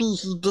 Maybe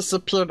he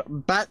disappeared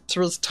back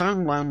to his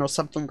timeline or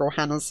something,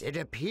 Ohannes. It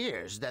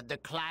appears that the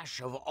clash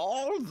of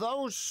all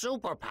those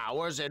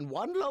superpowers in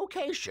one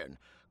location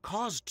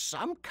caused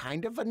some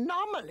kind of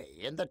anomaly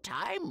in the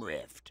time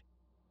rift.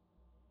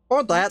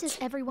 Or that. What does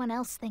everyone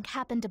else think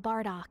happened to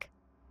Bardock?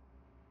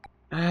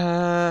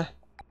 I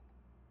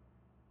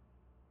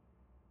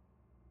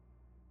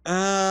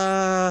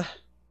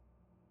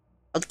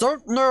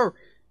don't know.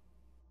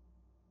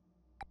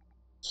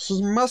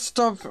 He must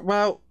have,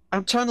 well,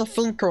 I'm trying to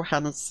think,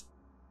 Ohannes.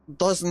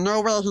 There's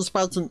no way he's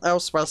fighting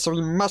elsewhere, so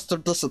he must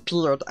have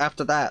disappeared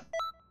after that.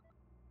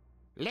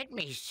 Let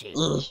me see.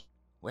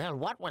 Well,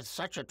 what was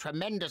such a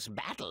tremendous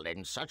battle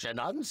in such an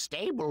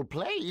unstable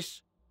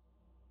place?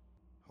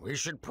 We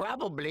should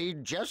probably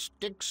just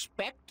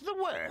expect the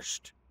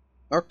worst.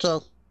 Okay.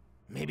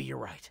 Maybe you're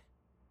right.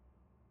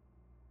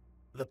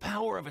 The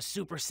power of a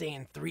Super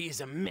Saiyan 3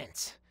 is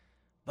immense,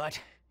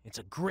 but it's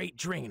a great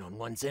drain on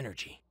one's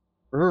energy.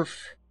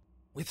 Oof.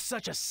 With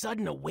such a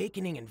sudden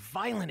awakening and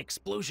violent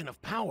explosion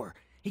of power,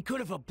 he could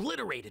have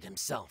obliterated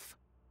himself.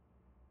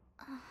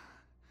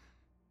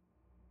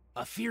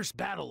 A fierce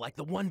battle like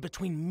the one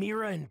between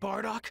Mira and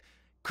Bardock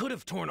could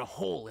have torn a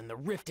hole in the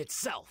rift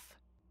itself.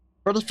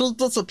 But if he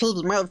disappeared,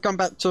 he might have gone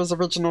back to his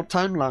original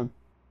timeline.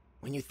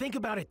 When you think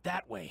about it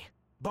that way,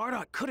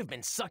 Bardock could have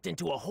been sucked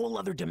into a whole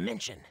other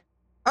dimension.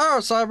 Oh,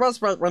 so I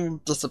was right when he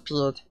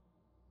disappeared.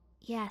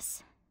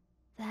 Yes,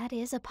 that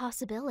is a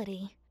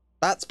possibility.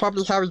 That's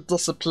probably how he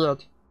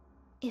disappeared.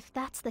 If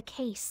that's the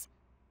case,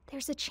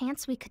 there's a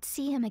chance we could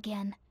see him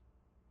again.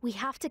 We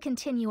have to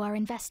continue our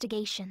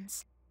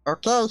investigations.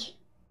 Okay.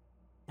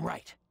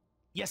 Right.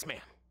 Yes,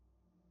 ma'am.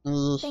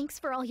 Thanks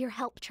for all your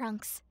help,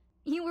 Trunks.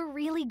 You were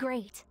really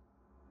great.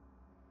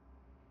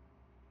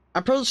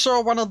 I'm pretty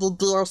sure one of the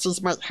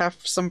DLCs might have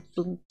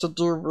something to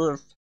do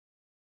with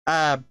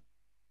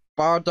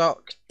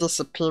Bardock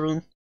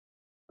disappearing.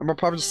 And we'll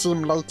probably see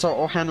him later,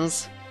 or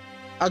Hannah's.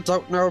 I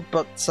don't know,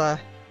 but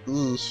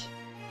eesh.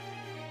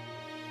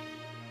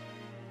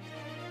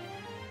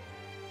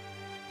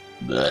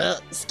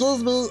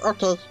 Excuse me,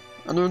 okay.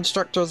 A new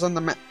instructor is on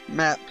the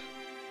map.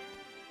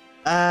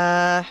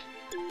 Hi.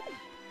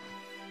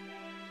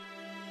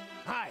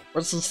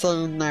 What's he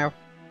saying now?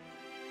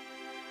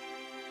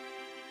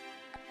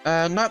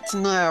 Not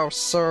now,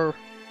 so...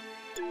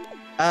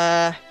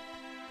 yeah,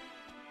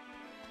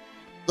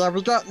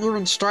 we got new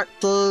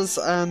instructors,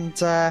 and,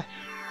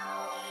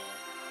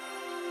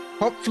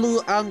 hopefully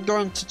I'm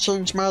going to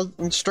change my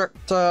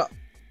instructor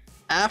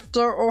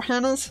after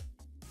Ohana's.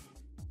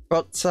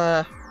 But,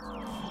 yeah.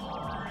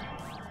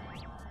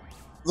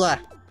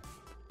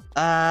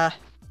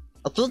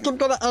 I think I'm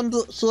gonna end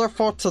it here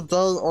for today.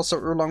 Also,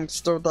 Oolong's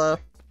still there.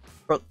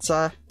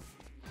 But,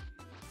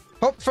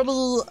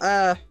 hopefully,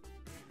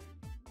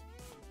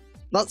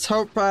 let's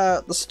hope,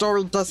 the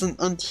story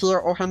doesn't end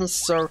here, Ohana's.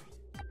 So,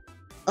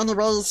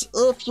 anyways,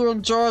 if you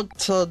enjoyed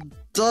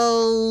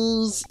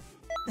today's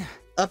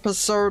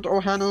episode,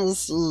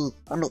 Ohana's,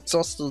 I'm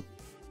exhausted.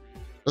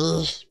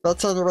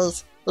 But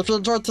anyways, if you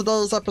enjoyed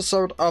today's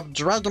episode of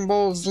Dragon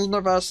Ball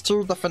Xenoverse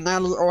 2, the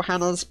finale,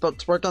 Ohana's,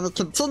 but we're gonna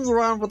continue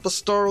on with the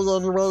story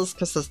anyways,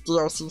 because there's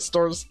DLC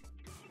stories,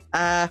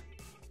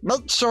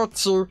 make sure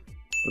to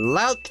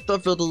like the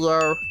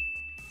video,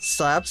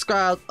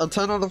 subscribe, and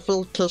turn on the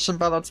notification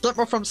bell to get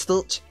more from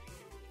Stitch.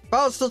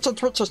 Follow Stitch on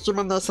Twitch or stream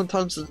on there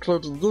sometimes,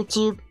 including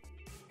YouTube.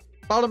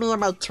 Follow me on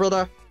my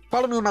Twitter,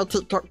 follow me on my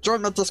TikTok,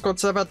 join my Discord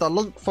server. The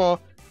link for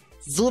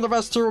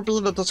Xenoverse 2 will be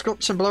in the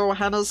description below,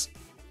 Ohana's.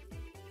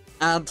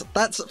 And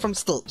that's it from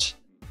Stitch.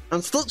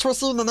 And Stitch will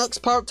see in the next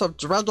part of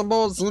Dragon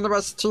Ball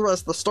Xenoverse 2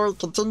 as the story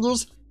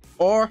continues,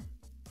 or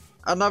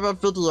another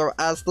video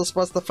as this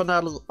was the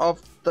finale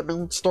of the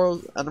main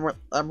story, and we're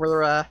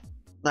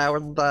now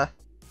in the,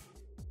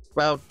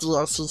 well,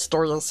 DLC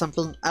story or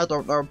something, I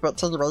don't know,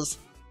 but anyways,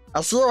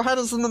 I'll see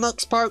Ohana's in the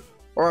next part,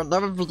 or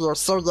another video,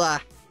 so yeah,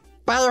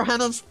 bye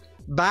Ohana's,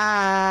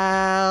 bye!